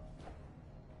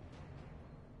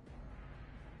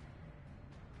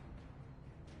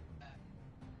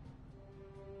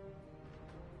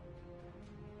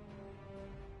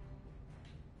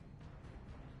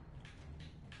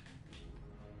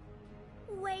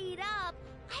 Wait up.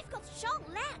 I've got short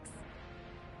legs.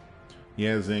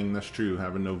 Yeah, Zing, that's true.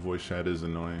 Having no voice chat is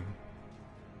annoying.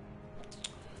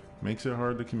 Makes it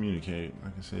hard to communicate. I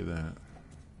can say that.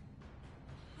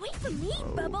 Wait for me,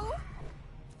 Oh. Bubble.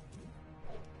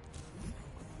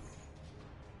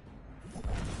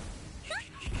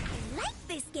 I like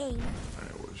this game.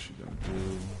 Alright, what is she gonna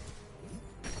do?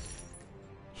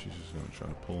 She's just gonna try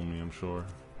to pull me, I'm sure.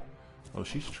 Oh,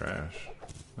 she's trash.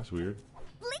 That's weird.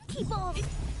 Blinky ball.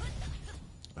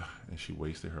 And she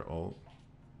wasted her ult.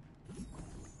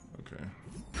 Okay.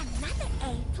 Another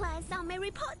A plus on my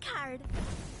report card.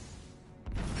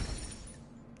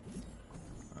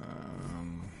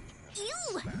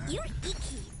 Ew, you're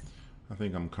icky. I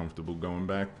think I'm comfortable going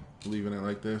back, leaving it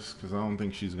like this, because I don't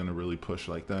think she's gonna really push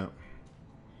like that.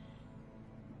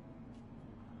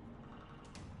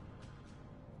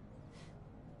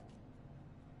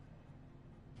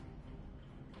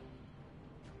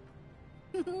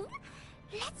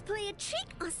 Let's play a trick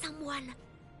on someone.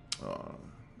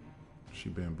 She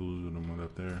bamboozled him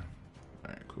up there.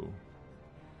 Alright, cool.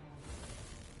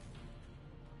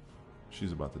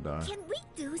 She's about to die. Can we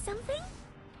do something?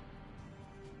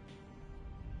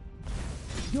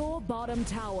 Your bottom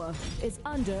tower is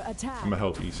under attack. I'm gonna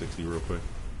help E60 real quick.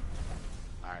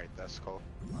 Alright, that's cool.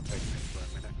 I'll take it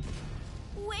for a minute.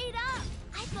 Wait up!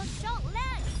 I've got short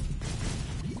legs.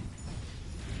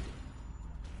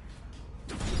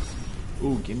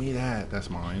 Ooh, give me that.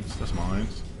 That's mine. That's mine.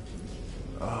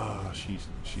 Oh, she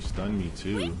stunned me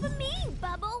too. Wait for me,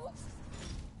 Bubble.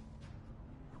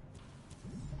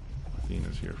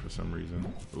 Athena's here for some reason.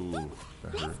 Ooh,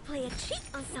 that Let's hurt. play a trick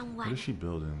on What someone. is she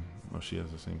building? Oh, she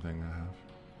has the same thing I have.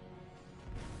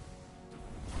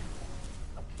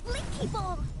 Blinky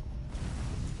ball.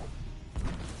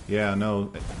 Yeah, I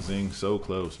know. Zing, so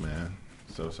close, man.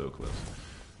 So close.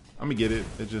 I'm gonna get it.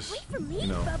 It just, Wait for me, you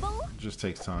know, Bubble. just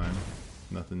takes time.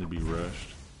 Nothing to be rushed.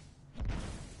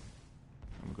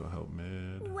 I'm gonna go help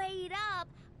mid. Wait up!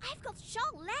 I've got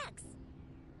short legs.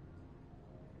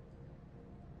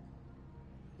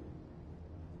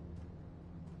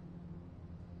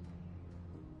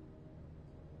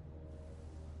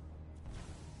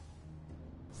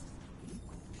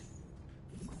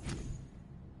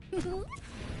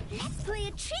 Let's play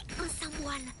a trick on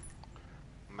someone.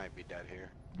 Might be dead here.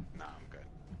 No, I'm good.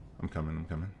 I'm coming, I'm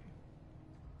coming.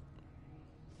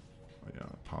 Oh yeah,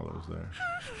 Apollo's there.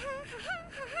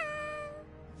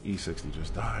 E60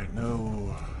 just died.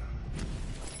 No.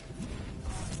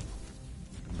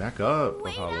 Back up,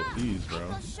 Apollo, please, bro. I've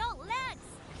got short legs.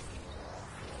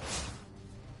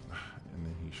 And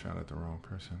then he shot at the wrong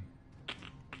person.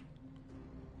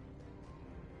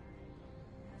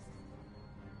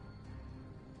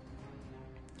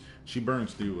 She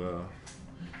burns through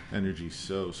energy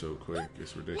so quick.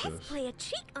 It's ridiculous. Let's play a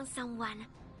trick on someone.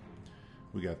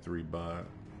 We got 3 bot.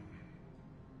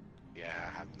 Yeah,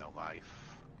 I have no life.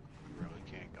 I really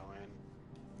can't go in.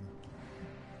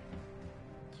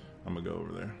 I'm gonna go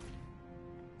over there.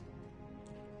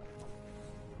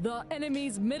 The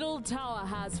enemy's middle tower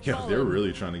has Yeah, fallen. they're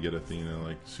really trying to get Athena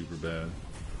like super bad.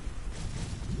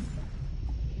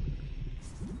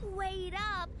 Wait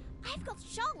up. I've got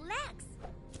short legs.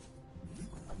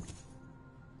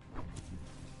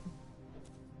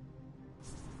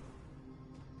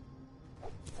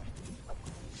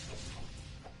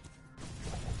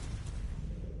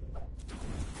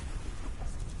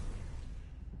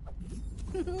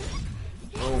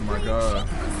 Oh my god.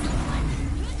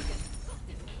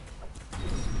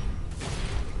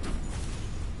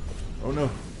 Oh no.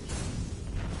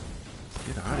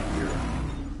 Get out of here.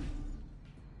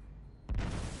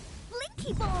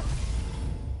 Blinky ball.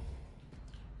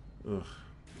 Ugh.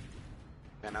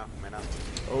 Minna.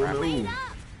 Oh Wait no. up.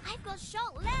 I've got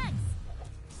short legs.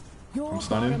 Your I'm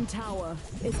stunning. bottom tower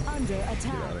is under Get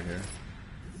attack. out of here.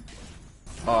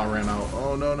 Oh, I ran out.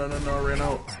 Oh no, I ran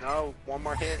out. No, one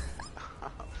more hit.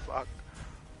 Fuck.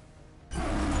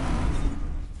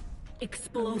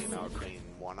 Explosive. Now clean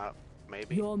one up,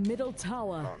 maybe. Your middle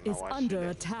tower Oh, no, is I should under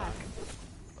hit attack.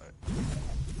 stun,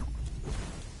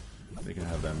 They can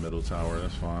have that middle tower,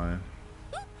 that's fine.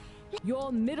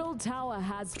 Your middle tower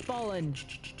has fallen.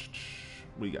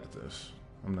 We got this.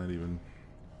 I'm not even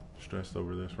stressed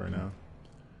over this right now.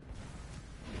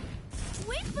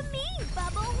 Wait for me,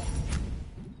 Bubble.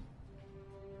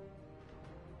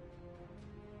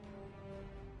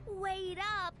 Wait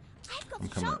up. I've got I'm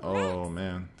coming. short Oh legs.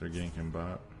 man, they're ganking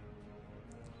bot.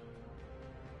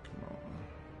 Come on.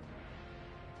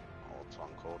 Ult's on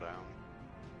cooldown.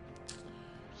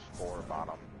 It's 4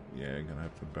 bottom. Yeah, gonna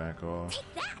have to back off.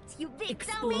 Take that, you big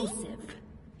dummy. Explosive.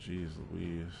 Jeez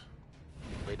Louise.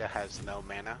 Lita has no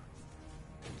mana.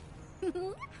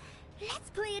 Let's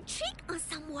play a trick on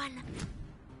someone.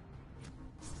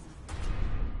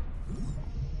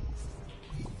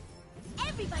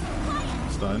 Everybody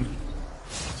quiet. Stun.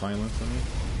 Silence on me.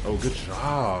 Oh, good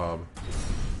job.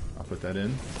 I'll put that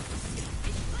in.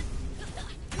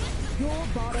 Your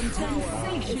bottom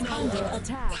tower is under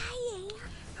attack. Dying.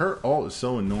 Her ult is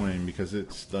so annoying because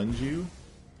it stuns you.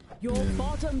 Your And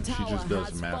bottom she tower just does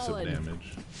has massive fallen.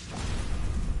 damage.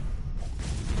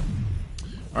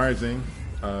 Alright, Zing.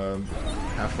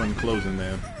 Have fun closing,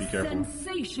 man. Be careful.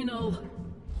 Sensational.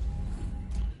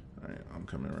 Alright, I'm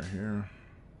coming right here.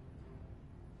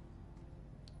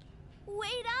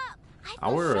 Wait up. I've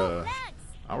got Our short legs.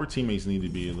 our teammates need to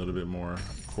be a little bit more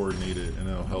coordinated, and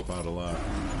it'll help out a lot.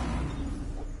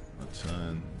 A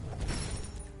ton.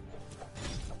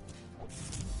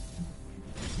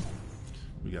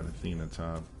 We got Athena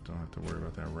top. Don't have to worry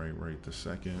about that right this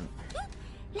second.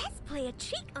 Let's play a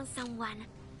trick on someone.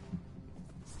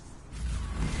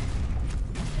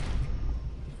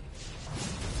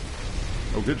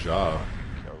 Oh, good job.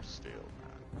 Kill steal,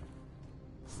 man.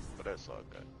 But it's all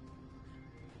good.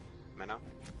 Minna?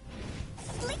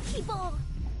 Blinky ball.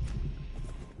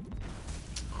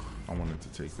 I wanted to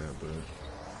take that, but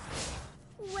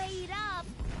Wait up.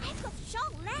 I've got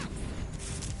short legs.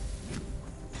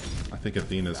 I think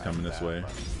Athena's coming this Bad, way.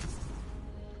 but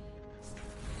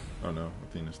Oh no,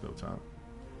 Athena's still top.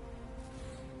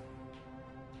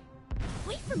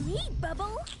 Wait for me,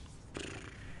 Bubble.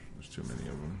 There's too many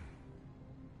of them.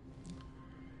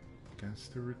 Guess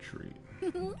to retreat.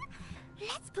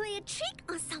 Let's play a trick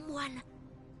on someone.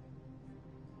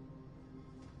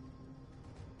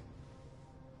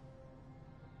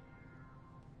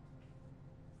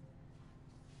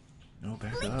 No,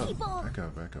 back Blinky up. ball. Back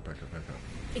up, back up, back up, back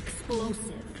up.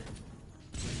 Explosive.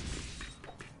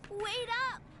 Wait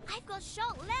up. I've got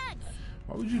short legs.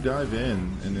 Why would you dive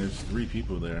in and there's 3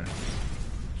 people there?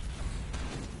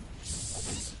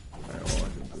 Alright, all I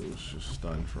can do is just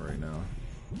stun for right now.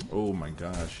 Oh my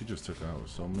god, she just took out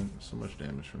so much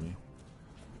damage for me.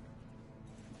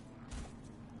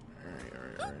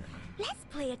 Alright. Let's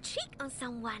play a trick on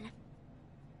someone.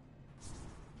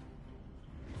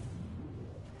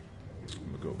 I'm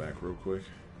gonna go back real quick.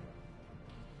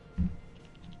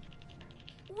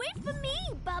 Wait for me,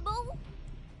 Bubble.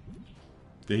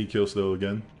 Did he kill Still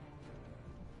again?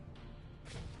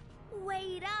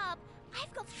 Wait up.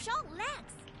 I've got short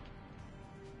legs.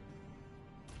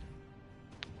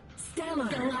 Stellar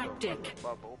Galactic.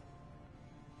 Bubble.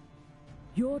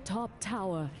 Your top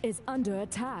tower is under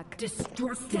attack.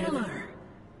 Destroy Stellar.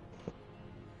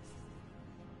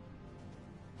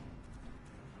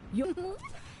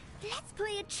 Let's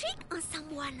play a trick on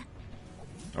someone.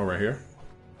 Oh, right here?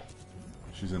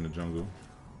 She's in the jungle.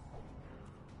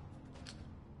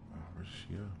 Oh, where's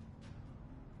she at?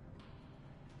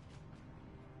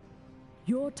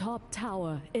 Your top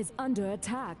tower is under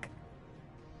attack.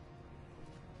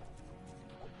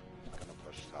 Gonna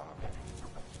push top.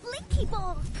 Blinky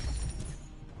ball.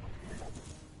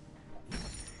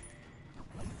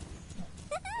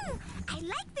 I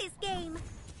like this game.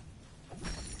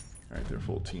 Alright, their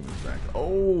full team is back.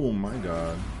 Oh my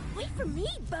god. Wait for me,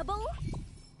 Bubble.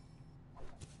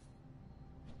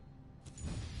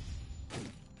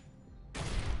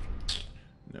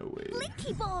 No way.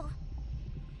 Blinky ball.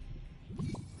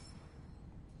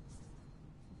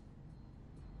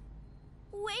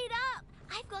 Wait up.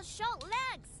 I've got short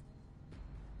legs.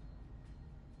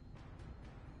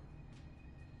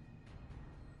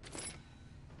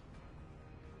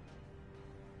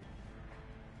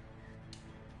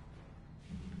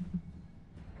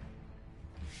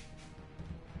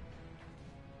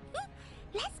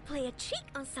 Let's play a trick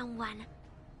on someone.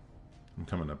 I'm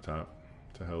coming up top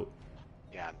to help.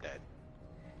 Yeah, I'm dead.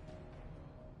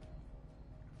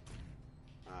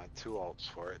 2 ults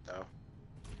for it though.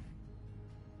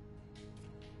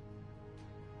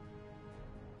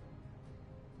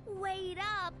 Wait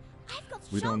up. I've got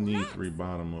We short don't need legs. 3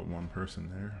 bottom with 1 person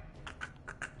there.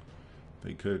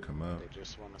 They could come up. They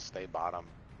just want to stay bottom.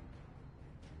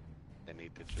 They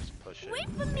need to just push it. Wait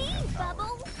for me, Tower.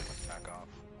 Bubble. Back off.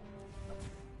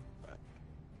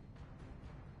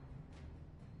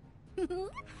 But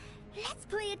Let's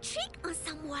play a trick on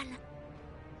someone.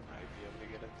 might be able to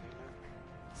get it, Tina.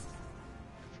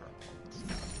 For ults.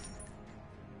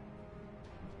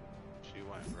 She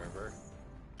went river.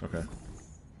 Okay.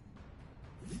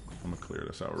 I'm gonna clear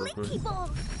this out real Blinky quick. ball.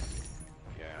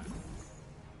 Yeah.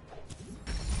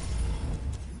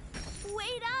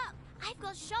 Wait up. I've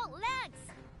got short legs.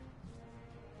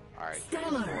 Alright,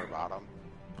 Stellar. 4 bottom.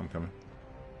 I'm coming.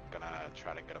 Gonna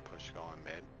try to get a push going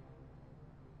mid.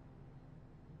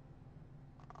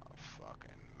 Oh,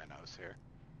 fucking minnows here.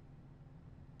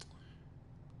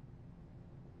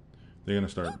 They're gonna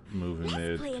start moving Let's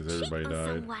mid play a because trick everybody on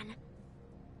died. someone.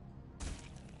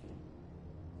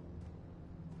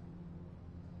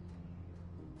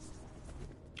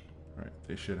 Alright,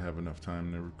 they should have enough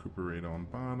time to recuperate on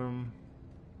bottom.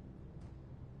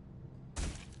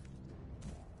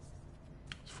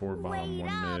 It's 4 bottom, Wait 1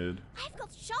 up. mid. I've got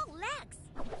short legs.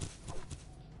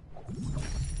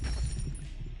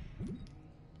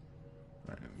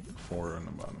 Alright, 4 on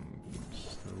the bottom.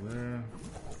 Still there.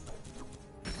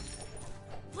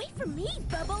 Wait for me,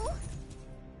 Bubble.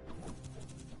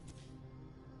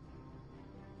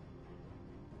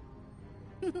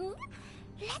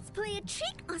 Let's play a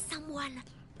trick on someone.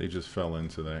 They just fell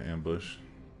into that ambush.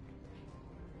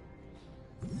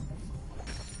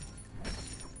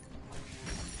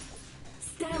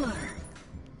 Stellar.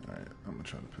 Alright, I'm gonna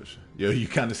try to push it. Yo, you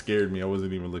kinda scared me. I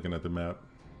wasn't even looking at the map.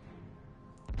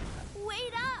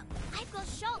 Wait up. I've got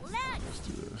short legs. Let's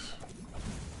do this.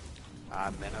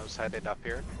 Minnows headed up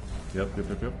here. Yep.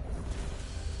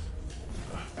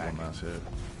 One last hit.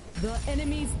 The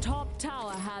enemy's top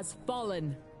tower has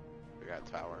fallen. We got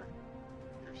tower.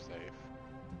 You're safe.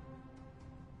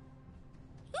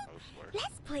 Most work.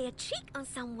 Let's play a trick on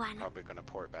someone. Probably gonna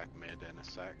port back mid in a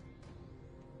sec.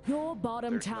 Your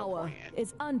bottom There's no tower point in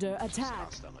is under Just attack.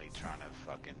 constantly trying to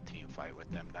fucking team fight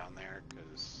with them down there,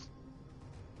 because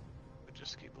we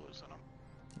just keep losing them.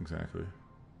 Exactly.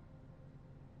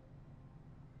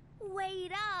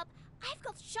 Wait up. I've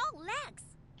got short legs.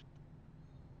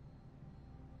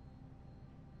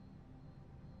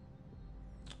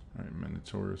 Alright,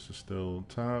 Minotaurus is still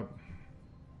top.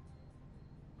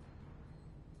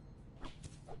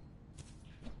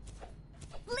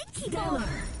 Blinky ball. Stellar.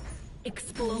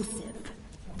 Explosive.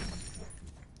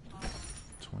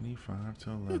 25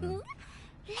 to 11.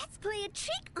 Let's play a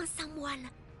trick on someone.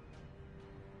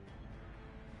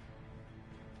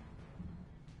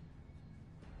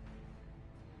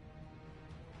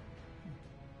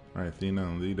 Alright,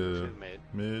 Athena, lead a Two mid.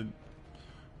 mid.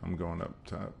 I'm going up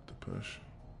top to push.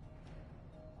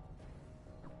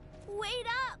 Wait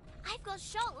up. I've got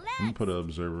short I'm gonna legs. put an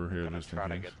observer here I'm gonna just in try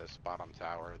to case. get this bottom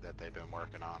tower that they've been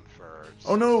working on for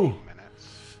Oh, no! 16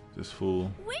 minutes. This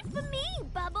fool. Wait for me,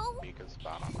 Bubble. Mika's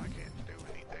bottom, I can't do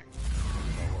anything.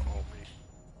 So will hold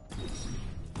me.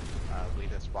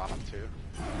 Lead us bottom too.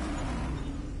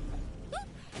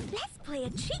 Let's play a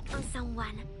trick on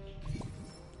someone.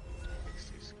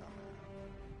 He's coming.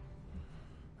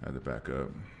 Had to back up.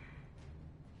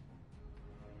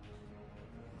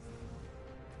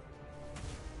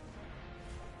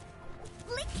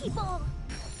 Blinky ball.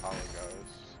 Apollo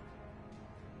goes.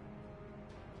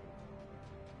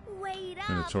 Wait up.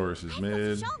 Minotaurus is I've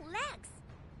mid. got short legs.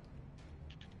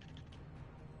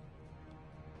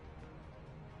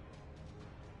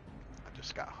 I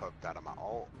just got hooked out of my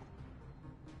ult.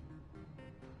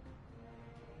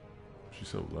 She's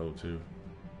so low too.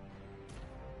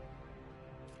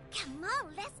 Come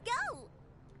on, let's go.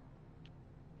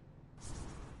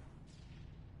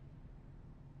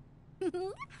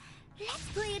 Let's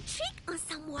play a trick on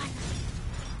someone.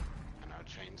 I know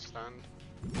chain stunned.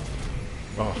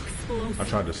 Oh, I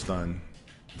tried to stun.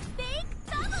 Big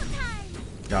double time.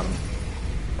 Got him.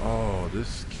 Oh,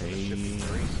 this cave.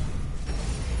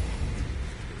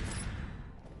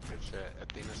 Good shit.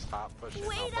 Athena's top pushing.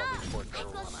 Wait I'll probably up. port her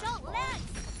I've got when I short spawn.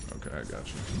 legs. Okay, I got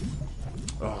you.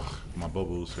 Oh, my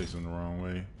bubble was facing the wrong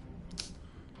way.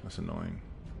 That's annoying.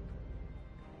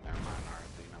 Never mind, our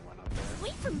Athena went up there.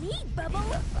 Wait for me,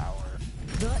 Bubble. Tower.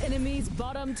 The enemy's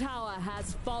bottom tower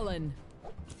has fallen.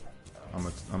 I'm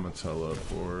a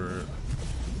teleport.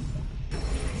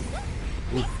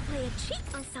 Let's play a trick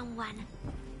on someone.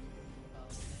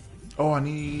 Oh, I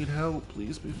need help.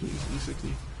 Please, please, please.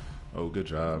 360. Oh, good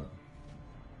job.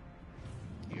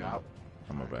 You out?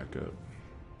 I'm gonna back up.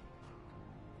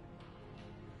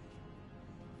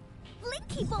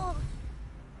 Blinky ball.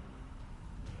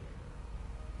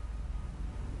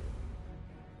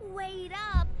 Wait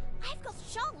up. I've got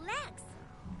short legs.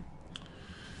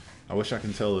 I wish I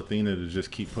can tell Athena to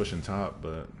just keep pushing top,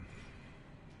 but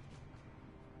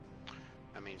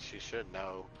I mean, she should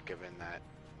know, given that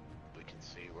we can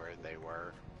see where they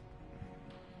were.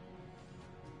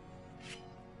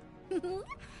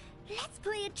 Let's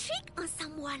play a trick on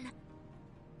someone.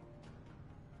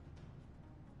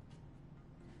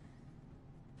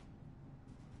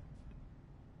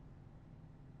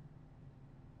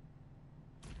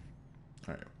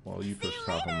 alright, while you push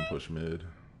top, I'm gonna push mid.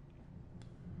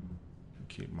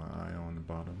 Keep my eye on the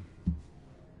bottom.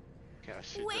 Yeah,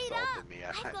 she Wait just up! ulted me. I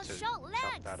I've had got to short jump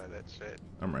legs. out of that shit.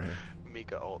 I'm right here.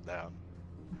 Mika ult down.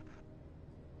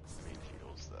 I mean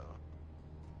heals though.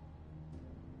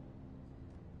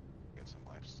 Get some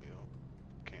life steal.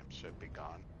 Camp should be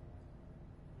gone.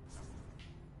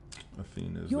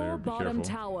 Athena's Your there. Be bottom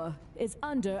careful. tower is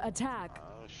under attack.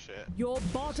 Oh shit. Your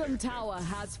bottom tower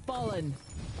has fallen.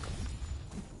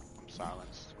 I'm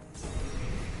silenced.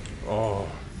 Oh,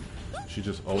 she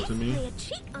just ulted me. Play a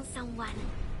trick on someone.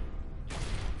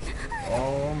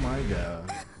 Oh my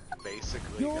god.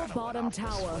 Basically, Your gotta bottom win off the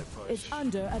tower split is push.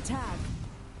 under attack.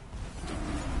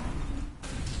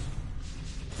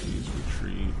 Please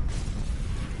retreat.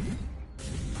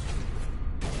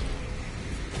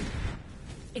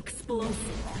 Explosive.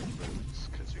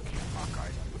 Because you can't lock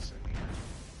items in here.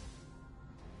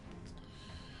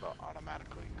 They'll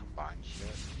automatically combine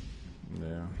shit.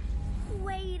 Yeah.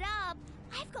 Wait up.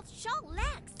 I've got short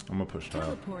legs. I'm gonna push top.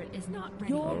 Teleport is not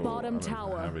ready. Your Oh, I bottom don't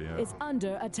tower have it yet. is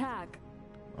under attack.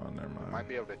 Oh, never mind. Might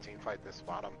be able to team fight this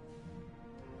bottom.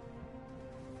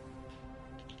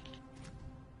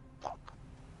 Fuck.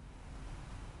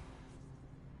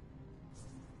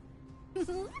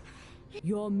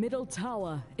 Your middle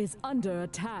tower is under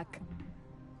attack.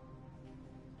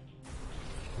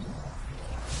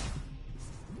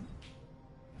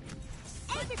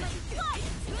 Everybody fight.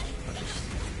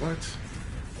 What?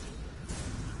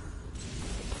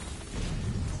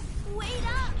 Wait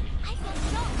up. I've got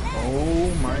short legs. Oh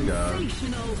my god.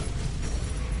 Sensational.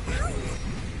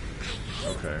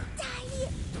 Okay. Die.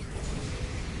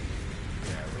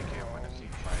 Yeah, we can't win a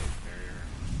team fight.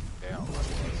 They outlevel us.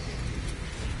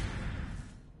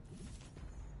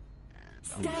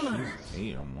 Stellar.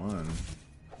 8-1.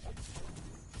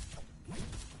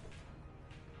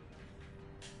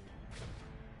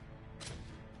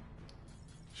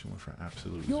 She went for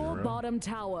absolute Your 0. bottom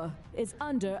tower is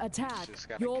under attack. She's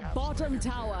got a Your capsule bottom right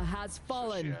here, tower too. has So she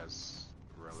fallen. has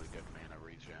really good mana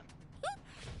regen.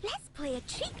 Let's play a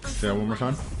trick on Say that one more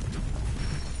time.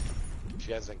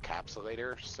 She has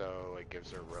encapsulator, so it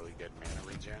gives her really good mana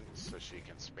regen, so she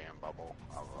can spam bubble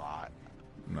a lot.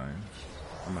 Nice.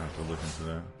 I'm gonna have to look into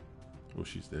that. Well,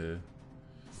 she's dead.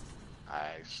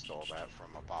 I stole that from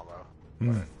Apollo.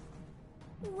 Hmm.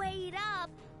 But Wait up!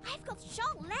 I've got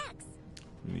short legs!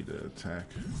 We need to attack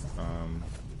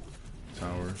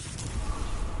tower.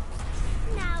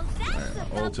 Now that's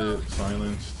Alright, a ulted, bubble!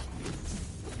 silenced.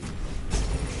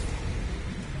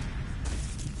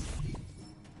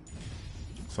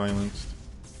 Silenced.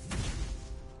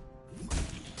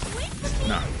 Wait for me,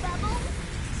 Nah. bubble!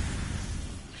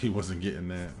 He wasn't getting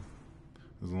that.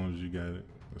 As long as you got it.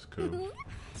 That's cool.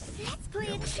 Let's play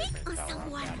a trick on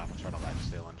someone! I'm gonna try to life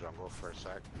steal in jungle for a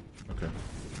sec. Okay.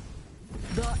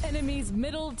 The enemy's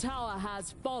middle tower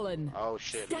has fallen. Oh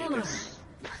shit. Stellar.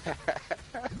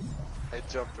 I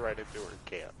jumped right into her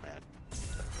camp, man.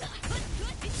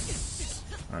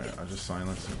 Alright, I just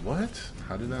silenced it. What?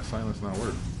 How did that silence not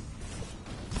work?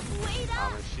 Wait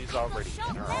up! If she's already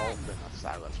in her ult, then the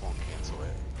silence won't cancel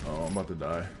it. Oh, I'm about to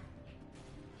die.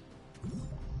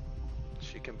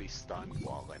 She can be stunned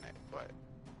while in it, but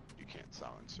you can't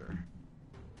silence her.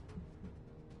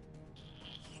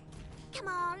 Come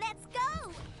on, let's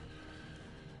go!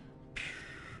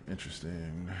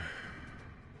 Interesting.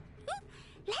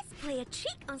 Let's play a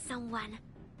trick on someone.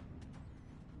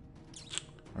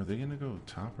 Are they gonna go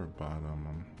top or bottom?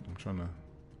 I'm trying to.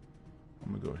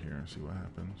 I'm gonna go here and see what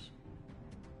happens.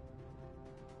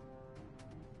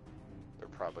 They're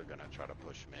probably gonna try to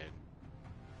push mid.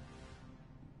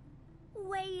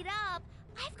 Wait up!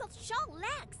 I've got short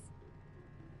legs!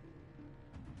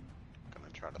 Gonna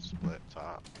try to split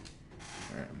top.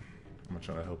 Alright, I'm gonna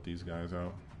try to help these guys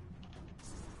out.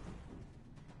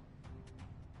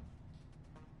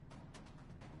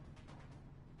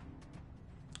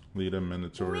 Lita,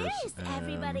 Minotaurus, Where's and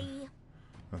everybody?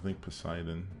 I think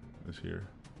Poseidon is here.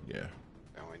 Yeah,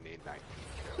 And we need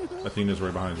 19. Athena's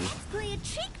right behind you. Let's play a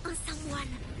trick on someone.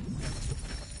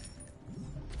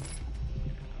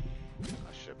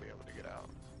 I should be able to get out.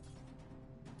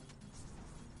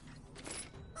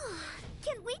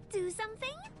 Can we do something?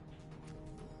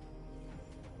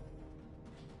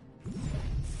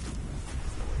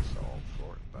 So all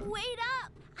for it, but Wait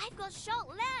up! I've got short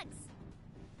legs!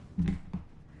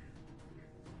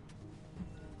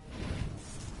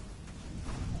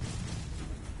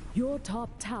 Your top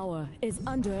tower is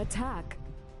under attack.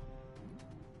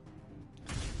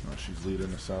 Oh, she's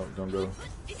leading us out. Don't go.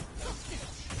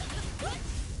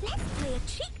 Let's play a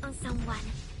trick on someone.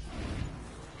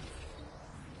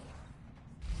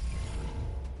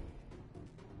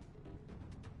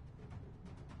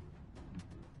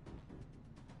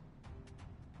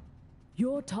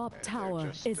 Your top they're tower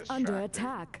just is under distracted.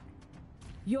 attack.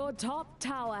 Your top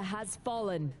tower has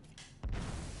fallen.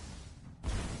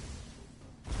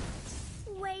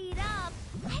 Wait up!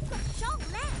 I've got short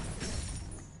legs!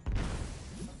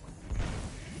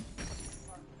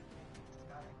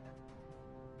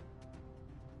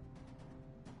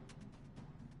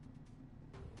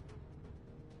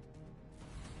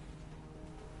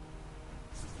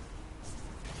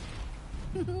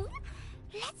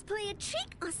 Let's play a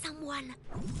trick on someone.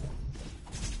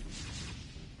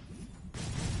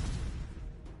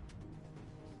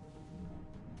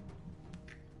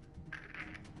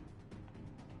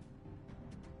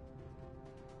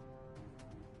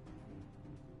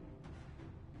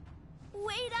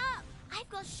 Wait up! I've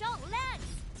got short legs!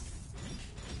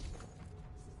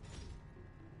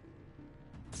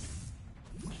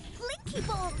 Blinky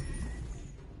ball!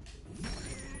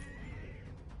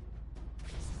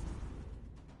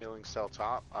 healing cell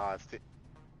top. I'm coming.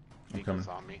 Beacon's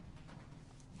on me.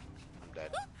 I'm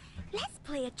dead. Let's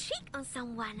play a trick on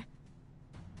someone.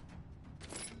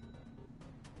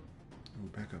 Ooh,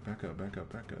 back up, back up, back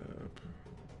up, back up.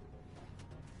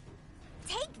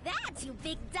 Take that, you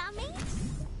big dummy!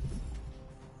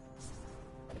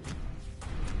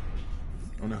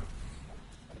 Oh no.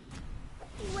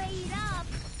 Wait up!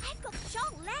 I've got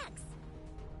short legs!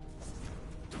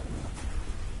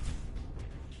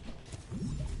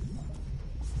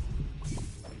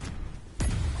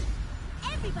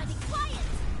 Everybody quiet!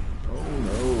 Oh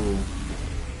no.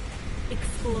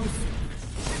 Explosive.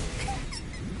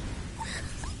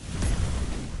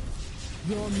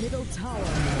 Your middle tower is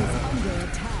under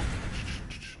attack.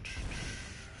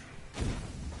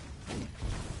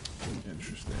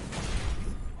 Interesting.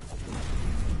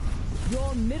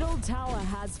 Your middle tower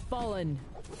has fallen.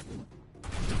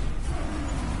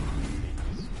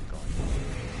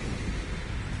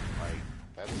 Like,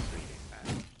 that's cheating, man.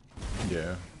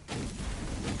 Yeah.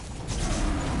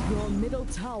 Your middle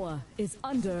tower is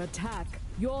under attack.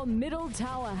 Your middle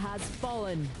tower has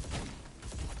fallen.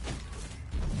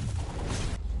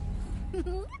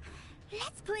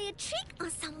 Let's play a trick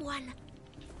on someone.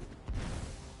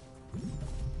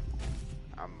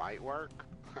 Might work.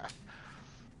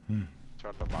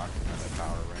 Try to box him in the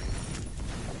tower range.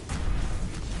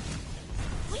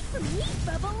 for me,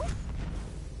 Bubble.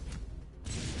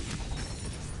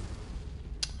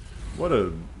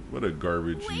 What a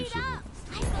garbage Wait use up. of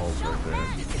I've got ult short right there.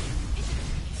 legs.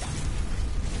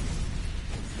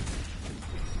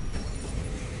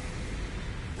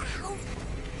 Ow.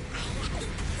 I'm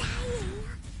dying.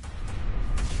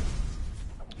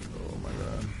 Oh my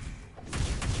god.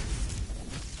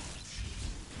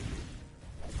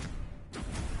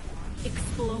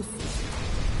 Explosive.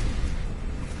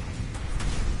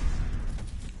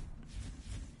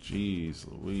 Jeez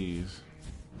Louise.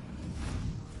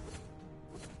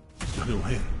 Good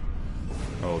win.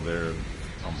 Oh, there.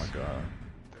 Oh my god.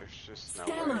 There's just no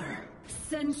way. Stellar.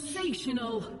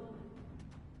 Sensational.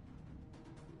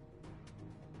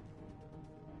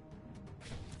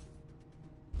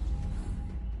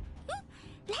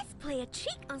 Let's play a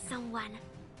trick on someone.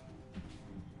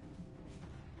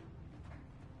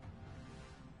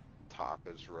 Top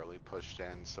is really pushed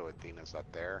in, so Athena's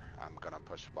up there. I'm gonna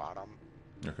push bottom.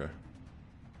 Okay.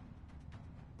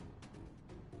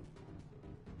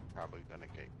 Probably gonna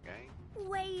get ganked.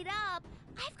 Wait up.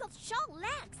 I've got short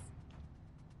legs.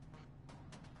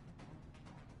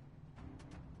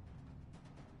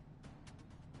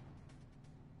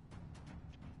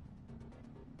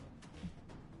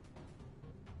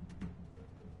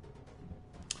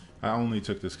 I only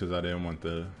took this because I didn't want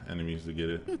the enemies to get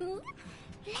it.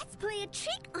 Let's play a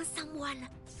trick on someone.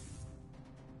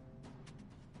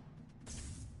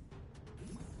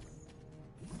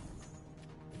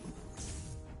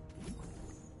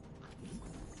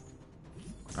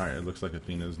 Alright, it looks like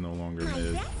Athena's no longer My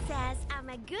mid. dad says I'm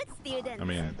a good student. I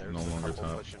mean, There's no a longer couple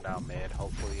top. pushing down mid.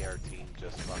 Hopefully our team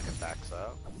just fucking backs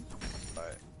up.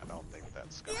 But I don't think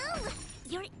that's gonna happen. Ooh,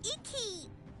 you're icky.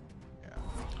 Yeah.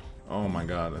 Oh my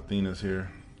god, Athena's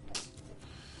here.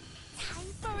 Time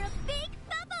for a big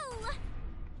bubble.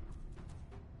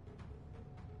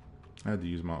 I had to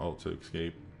use my ult to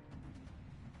escape.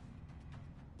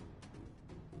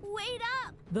 Wait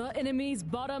up. The enemy's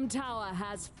bottom tower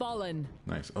has fallen.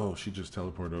 Nice. Oh, she just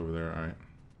teleported over there.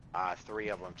 Alright. 3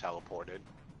 of them teleported.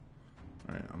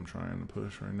 Alright, I'm trying to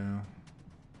push right now.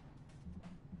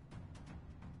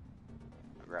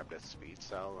 I grabbed a speed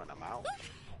cell and I'm out.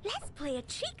 Let's play a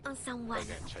trick on someone.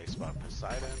 They're getting chased by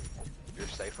Poseidon. You're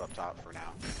safe up top for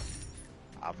now.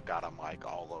 I've got them like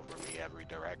all over me every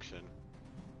direction.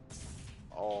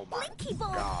 Oh my Blinky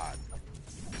ball. god.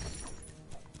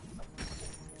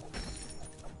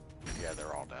 Yeah,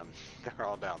 they're all down. They're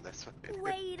all down this way.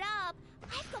 Wait up.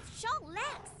 I've got short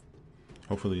legs.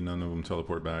 Hopefully none of them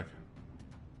teleport back.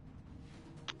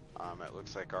 It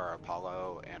looks like our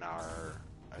Apollo and our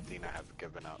Athena have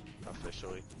given up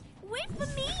officially. Wait for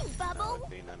me, Bubble. No,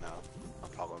 Athena, no.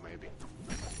 Apollo, maybe.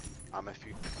 If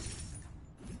you...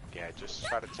 Yeah, just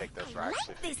try to take those I racks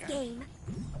like if you this can. game.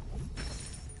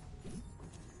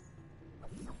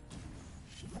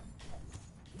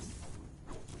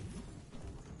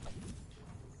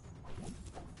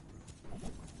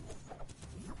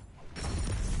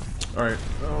 Alright.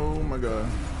 Oh my god.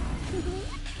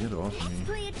 Get off me.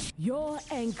 Play a trick. Your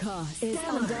anchor is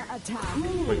under attack.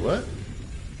 Wait, what?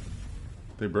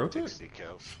 They broke it? 60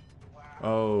 kills.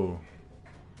 Oh.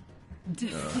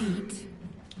 Defeat.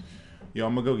 Yo,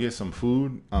 I'm gonna go get some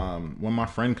food. When my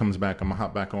friend comes back, I'm gonna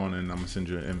hop back on and I'm gonna send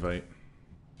you an invite.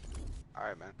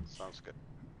 Alright, man. Sounds good.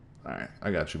 Alright,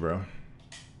 I got you, bro.